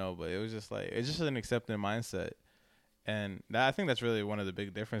don't even know, but it was just like it's just an accepting mindset, and I think that's really one of the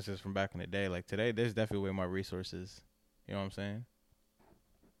big differences from back in the day. Like today, there's definitely way more resources. You know what I'm saying?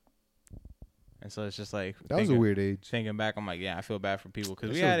 And so it's just like That was a weird age. Thinking back, I'm like, yeah, I feel bad for people because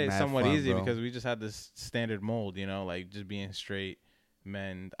That we shit had was it mad somewhat fun, easy bro. because we just had this standard mold, you know, like just being straight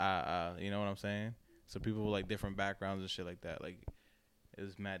men. You know what I'm saying? So people with like different backgrounds and shit like that, like it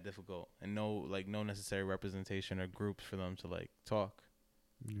was mad difficult and no necessary representation or groups for them to like talk.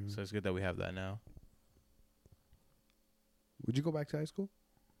 Yeah. So it's good that we have that now. Would you go back to high school?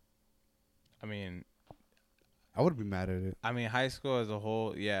 I mean, I would be mad at it. high school as a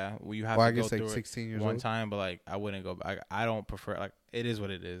whole, yeah. Well, you have Or to I go guess like through 16 it years one old. time, but like I wouldn't go back. I don't prefer like it is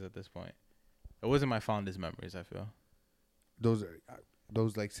what it is at this point. It wasn't my fondest memories. I feel Those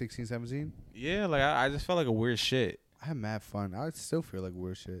like 16, 17. yeah, like I just felt like a weird shit. I had mad fun. I still feel like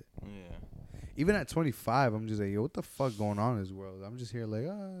weird shit. Yeah, Even at 25, I'm just like, yo, what the fuck going on in this world? I'm just here like,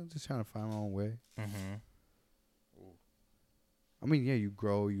 just trying to find my own way. I mean, yeah, you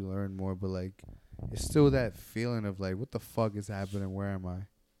grow, you learn more, but like, it's still that feeling of like, what the fuck is happening? Where am I?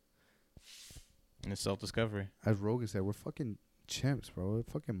 and it's self-discovery. As Rogan said, we're fucking chimps, bro. We're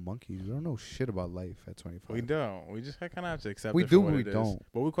fucking monkeys. We don't know shit about life at 25. We don't. We just kind of have to accept. We it do, for what but we it is. don't.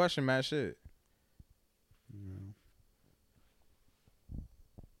 But we question mad shit. Yeah.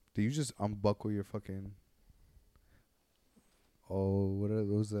 Do you just unbuckle your fucking? Oh, what are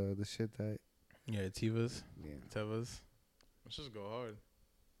those? The shit that? Yeah, Tevas. Yeah. Tevas. Let's just go hard.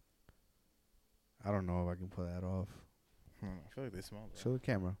 I don't know if I can pull that off. I feel like they smell. Bro. Show the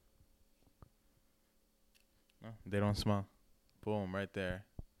camera. No, they don't smell. Boom, right there.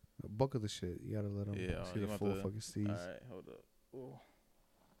 Buckle the shit. You gotta let them see the full fucking steez. All right, hold up. Ooh.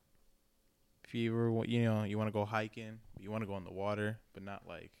 If you ever, you want to go hiking, you want to go in the water, but not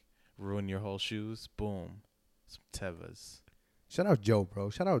like ruin your whole shoes. Boom, some Tevas. Shout out Joe, bro.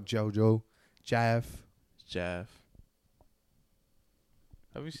 Shout out JoJo, Jaff.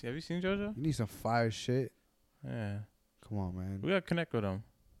 Have you seen JoJo? You need some fire shit. Yeah. Come on, man. We gotta connect with him.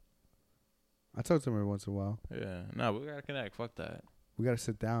 I talk to him every once in a while. Yeah. No, we gotta connect. Fuck that. We gotta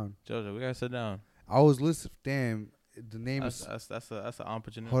sit down. JoJo, we gotta sit down. I was listening. Damn, the name That's is. that's an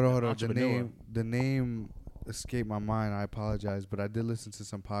entrepreneur. Hold on. Entrepreneur. The name escaped my mind. I apologize, but I did listen to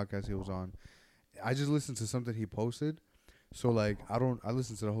some podcast he was on. I just listened to something he posted. So like, I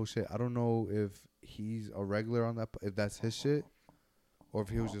listened to the whole shit. I don't know if he's a regular on that, if that's his shit, or if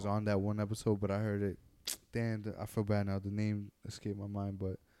he was just on that one episode. But I heard it. Damn, I feel bad now. The name escaped my mind,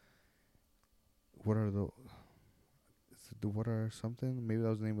 but what are something? Maybe that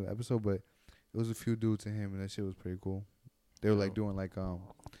was the name of the episode, but it was a few dudes to him, and that shit was pretty cool. They were like doing like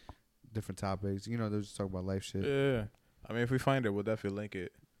different topics. You know, they were just talking about life shit. Yeah. I mean, if we find it, we'll definitely link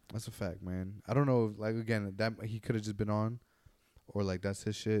it. That's a fact, man. I don't know if, like, again, that he could have just been on, or like that's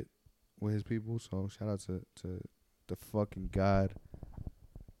his shit with his people. So shout out to the fucking God.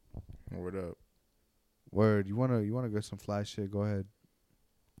 Word up. Word. You wanna get some fly shit? Go ahead,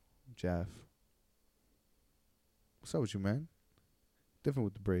 Jaff. What's up with you, man? Different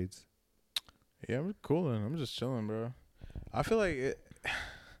with the braids. Yeah, I'm cooling. I'm just chilling, bro. I feel like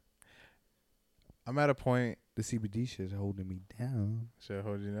I'm at a point. The CBD shit is holding me down. Should I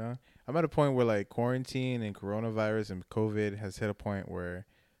hold you down? I'm at a point where like quarantine and coronavirus and COVID has hit a point where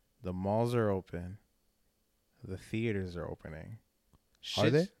the malls are open, the theaters are opening. Are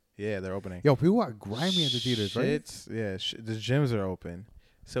they? Yeah, they're opening. Yo, people are grimy at the theaters, right? Yeah, the gyms are open.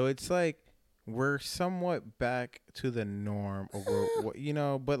 So it's like we're somewhat back to the norm,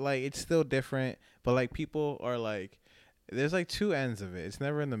 or but like it's still different. But like people are like, there's like two ends of it. It's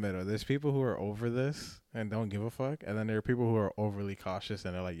never in the middle. There's people who are over this and don't give a fuck, and then there are people who are overly cautious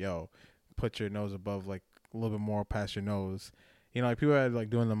and they're like, yo, put your nose above, like a little bit more past your nose. Like people are like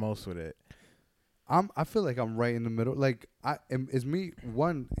doing the most with it. I feel like I'm right in the middle. Like it's me.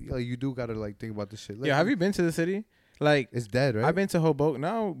 One, like you do gotta like think about this shit. Like, Yeah, have you been to the city? Like, it's dead, right? I've been to Hoboken.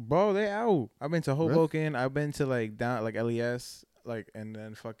 No, bro, they out. I've been to Really? Hoboken. I've been to like down like LES, like, and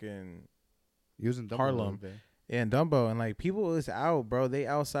then fucking Using Harlem. Yeah, and Dumbo, and like people is out, bro. They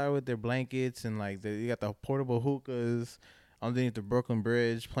outside with their blankets and like you got the portable hookahs underneath the Brooklyn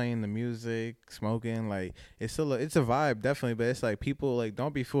Bridge, playing the music, smoking. Like it's it's a vibe, definitely. But it's like people like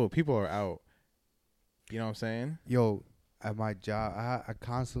don't be fooled. People are out. You know what I'm saying? Yo, at my job, I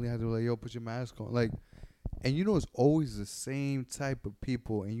constantly had to be like, yo, put your mask on, like. And you know it's always the same type of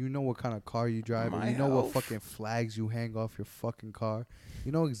people, and you know what kind of car you drive, and you know what fucking flags you hang off your fucking car.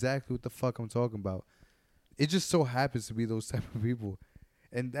 You know exactly what the fuck I'm talking about. It just so happens to be those type of people,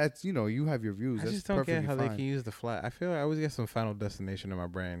 and that's, you know, you have your views. I That's just don't get how fine. they can use the flag. I feel like I always get some Final Destination in my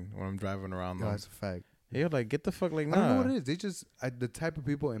brain when I'm driving around. No, that's a fact. You're like, get the fuck, like, nah. I don't know what it is. They just the type of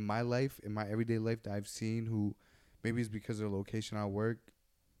people in my life, in my everyday life that I've seen, who maybe it's because of the location I work,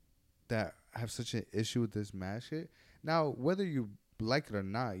 that have such an issue with this mask shit. Now, whether you like it or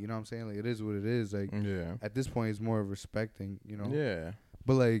not, you know what I'm saying? Like, it is what it is. Like, Yeah. at this point, it's more of respecting, you know? Yeah.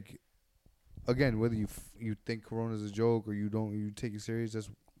 But, like, again, whether you think Corona's a joke or you don't, you take it serious,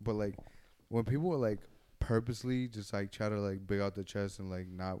 but, like, when people are, like, purposely just, like, try to, like, big out their chest and, like,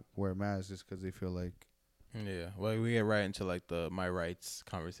 not wear masks just because they feel like. Yeah. Well, we get right into, like, the my rights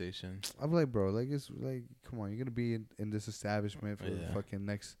conversation. I'm like, bro, like, it's, like, come on, you're going to be in this establishment for the fucking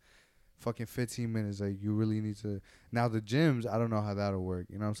next fucking 15 minutes. Like, you really need to. Now the gyms, I don't know how that'll work,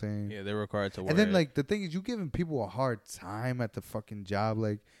 you know what I'm saying? Yeah, they're required to wear and then it. Like, the thing is, you giving people a hard time at the fucking job.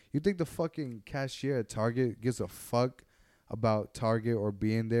 Like, you think the fucking cashier at Target gives a fuck about Target or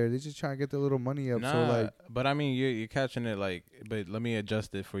being there? They just trying to get their little money up. Nah, So, like, but I mean, you're catching it, like, but let me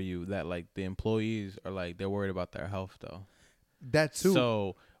adjust it for you, that like the employees are like, they're worried about their health though. that too.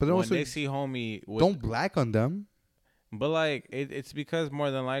 So but when also, they see homie don't black on them. But, like, it's because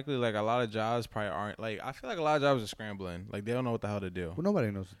more than likely, like, a lot of jobs probably aren't, like, I feel like a lot of jobs are scrambling. Like, they don't know what the hell to do. Well, nobody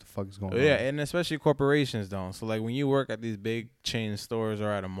knows what the fuck is going on. Yeah, and especially corporations don't. So, like, when you work at these big chain stores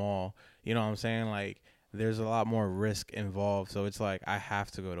or at a mall, you know what I'm saying? Like, there's a lot more risk involved. So, it's like, I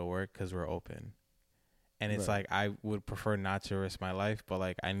have to go to work because we're open. And it's like, I would prefer not to risk my life, but,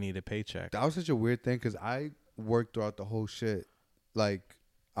 like, I need a paycheck. That was such a weird thing because I worked throughout the whole shit. Like,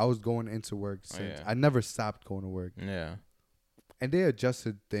 I was going into work since. I never stopped going to work. Yeah. And they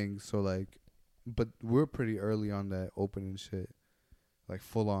adjusted things, so, like, but we're pretty early on that opening shit. Like,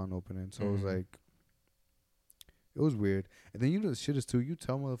 full on opening. So it was like, it was weird. And then, you know, the shit is too, you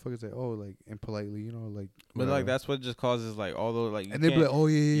tell motherfuckers, like, oh, like, impolitely, you know, like. But, like, that's what just causes, like, all those, like, and they be like, oh,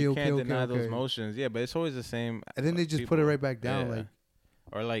 yeah, you okay, can't okay, deny okay. those motions. Yeah, but it's always the same. And then they just put it right back down, like.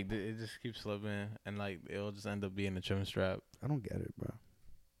 Or, like, it just keeps slipping, and, like, it'll just end up being a trim strap. I don't get it, bro.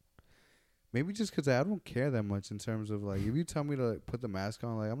 Maybe just because I don't care that much in terms of, like, if you tell me to, like, put the mask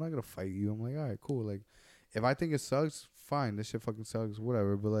on, like, I'm not going to fight you. I'm like, all right, cool. Like, if I think it sucks, fine. This shit fucking sucks,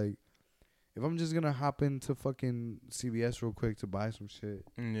 whatever. But, like, if I'm just going to hop into fucking CVS real quick to buy some shit.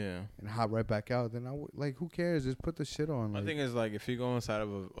 Yeah. And hop right back out, then like, who cares? Just put the shit on. Like, I think it's, like, if you go inside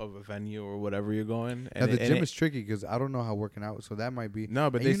of a venue or whatever you're going. Now, the gym is tricky because I don't know how working out, so that might be. No,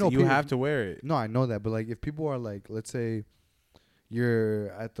 but you have to wear it. No, I know that. But, like, if people are, like, let's say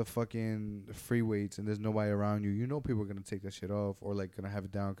you're at the fucking free weights and there's nobody around you, you know people are going to take that shit off or, like, going to have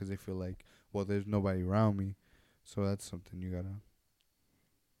it down because they feel like, well, there's nobody around me. So that's something you got to.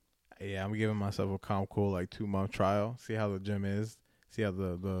 Yeah, I'm giving myself a calm, cool, like, 2-month trial. See how the gym is. See how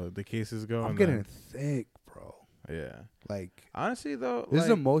the cases go. I'm getting thick, bro. Yeah. Like, honestly, though. This is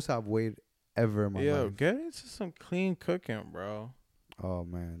the most I've weighed ever in my life. Yo, get into some clean cooking, bro. Oh,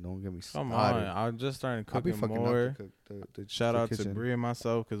 man. Don't get me started. Come on. I'm just starting cooking more. Shout out to Brie and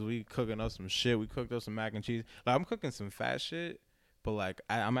myself because we cooking up some shit. We cooked up some mac and cheese. Like, I'm cooking some fat shit, but, like,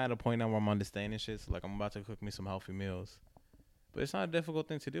 I'm at a point now where I'm understanding shit. So, like, I'm about to cook me some healthy meals. But it's not a difficult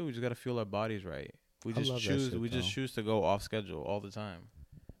thing to do. We just got to fuel our bodies right. We just choose to go off schedule all the time.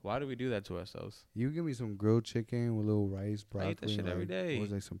 Why do we do that to ourselves? You give me some grilled chicken with a little rice, broccoli. I eat that shit every day. What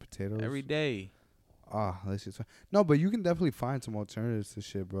was like some potatoes? Every day. That's just no, but you can definitely find some alternatives to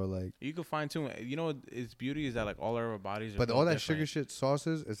shit, bro. Like, you can find too. You know, its beauty is that, like, all our bodies are. But all that sugar shit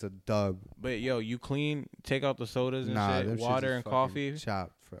sauces, it's a dub. But yo, you clean, take out the sodas and shit, water and coffee,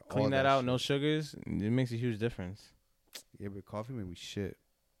 chopped for clean all that out, shit. no sugars. It makes a huge difference. Yeah, but coffee made me shit.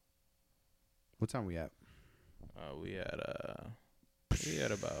 What time we at? We at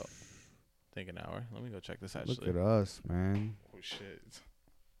about, I think, an hour. Let me go check this actually. Look at us, man. Oh shit.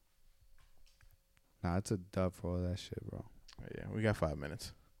 Nah, it's a dub for all that shit, bro. Yeah, we got 5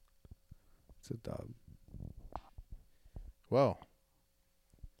 minutes. It's a dub. Well,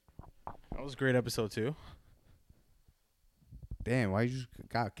 That was a great episode too. Damn, why you just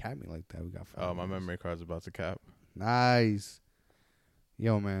got cap me like that? We got 5 Oh, my minutes. memory card's about to cap. Nice.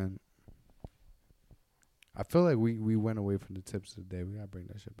 Yo, man. I feel like we went away from the tips of the day. We gotta bring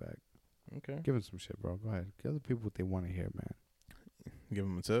that shit back. Okay. Give them some shit, bro. Go ahead. Give the people what they want to hear, man. Give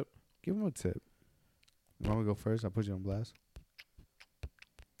him a tip. Give them a tip. You want me to go first? I'll put you on blast.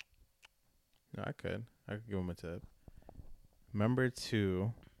 No, I could give him a tip. Remember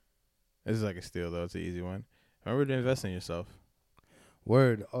to. This is like a steal though. It's an easy one. Remember to invest in yourself.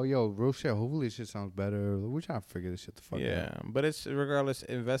 Word. Oh, yo, real shit. Hopefully this shit sounds better. We're trying to figure this shit the fuck out. But it's regardless.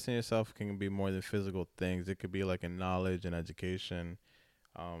 Investing in yourself can be more than physical things. It could be like in knowledge and education,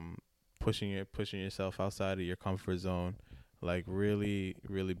 pushing yourself outside of your comfort zone, like really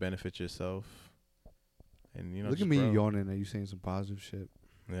benefit yourself. And Look at me yawning and you saying some positive shit.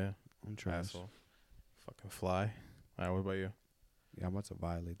 Yeah, I'm trying. asshole. Fucking fly. All right, what about you? Yeah, I'm about to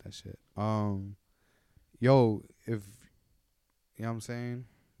violate that shit. Yo, if you know what I'm saying,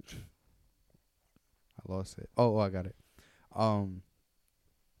 I lost it. Oh, I got it.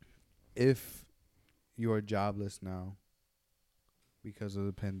 If you are jobless now because of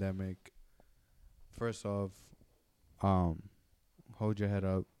the pandemic, first off, hold your head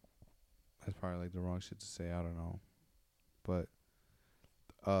up. That's probably like the wrong shit to say. I don't know, but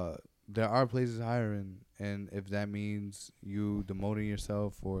there are places hiring, and if that means you demoting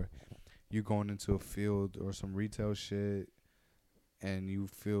yourself or you going into a field or some retail shit, and you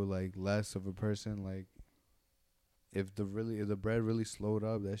feel like less of a person, like if the bread really slowed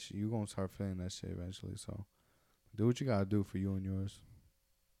up, that shit, you gonna start feeling that shit eventually. So do what you gotta do for you and yours.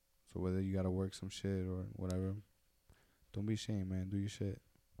 So whether you gotta work some shit or whatever, don't be ashamed, man. Do your shit.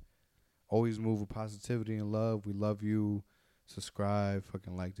 Always move with positivity and love. We love you. Subscribe,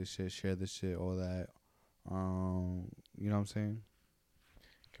 fucking like this shit, share this shit, all that. You know what I'm saying?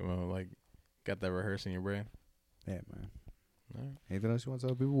 Come on, like, got that rehearsed in your brain? Yeah, man. All right. Anything else you want to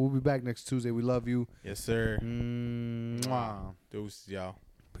tell people? We'll be back next Tuesday. We love you. Yes, sir. Mwah. Deuces, y'all.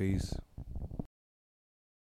 Peace.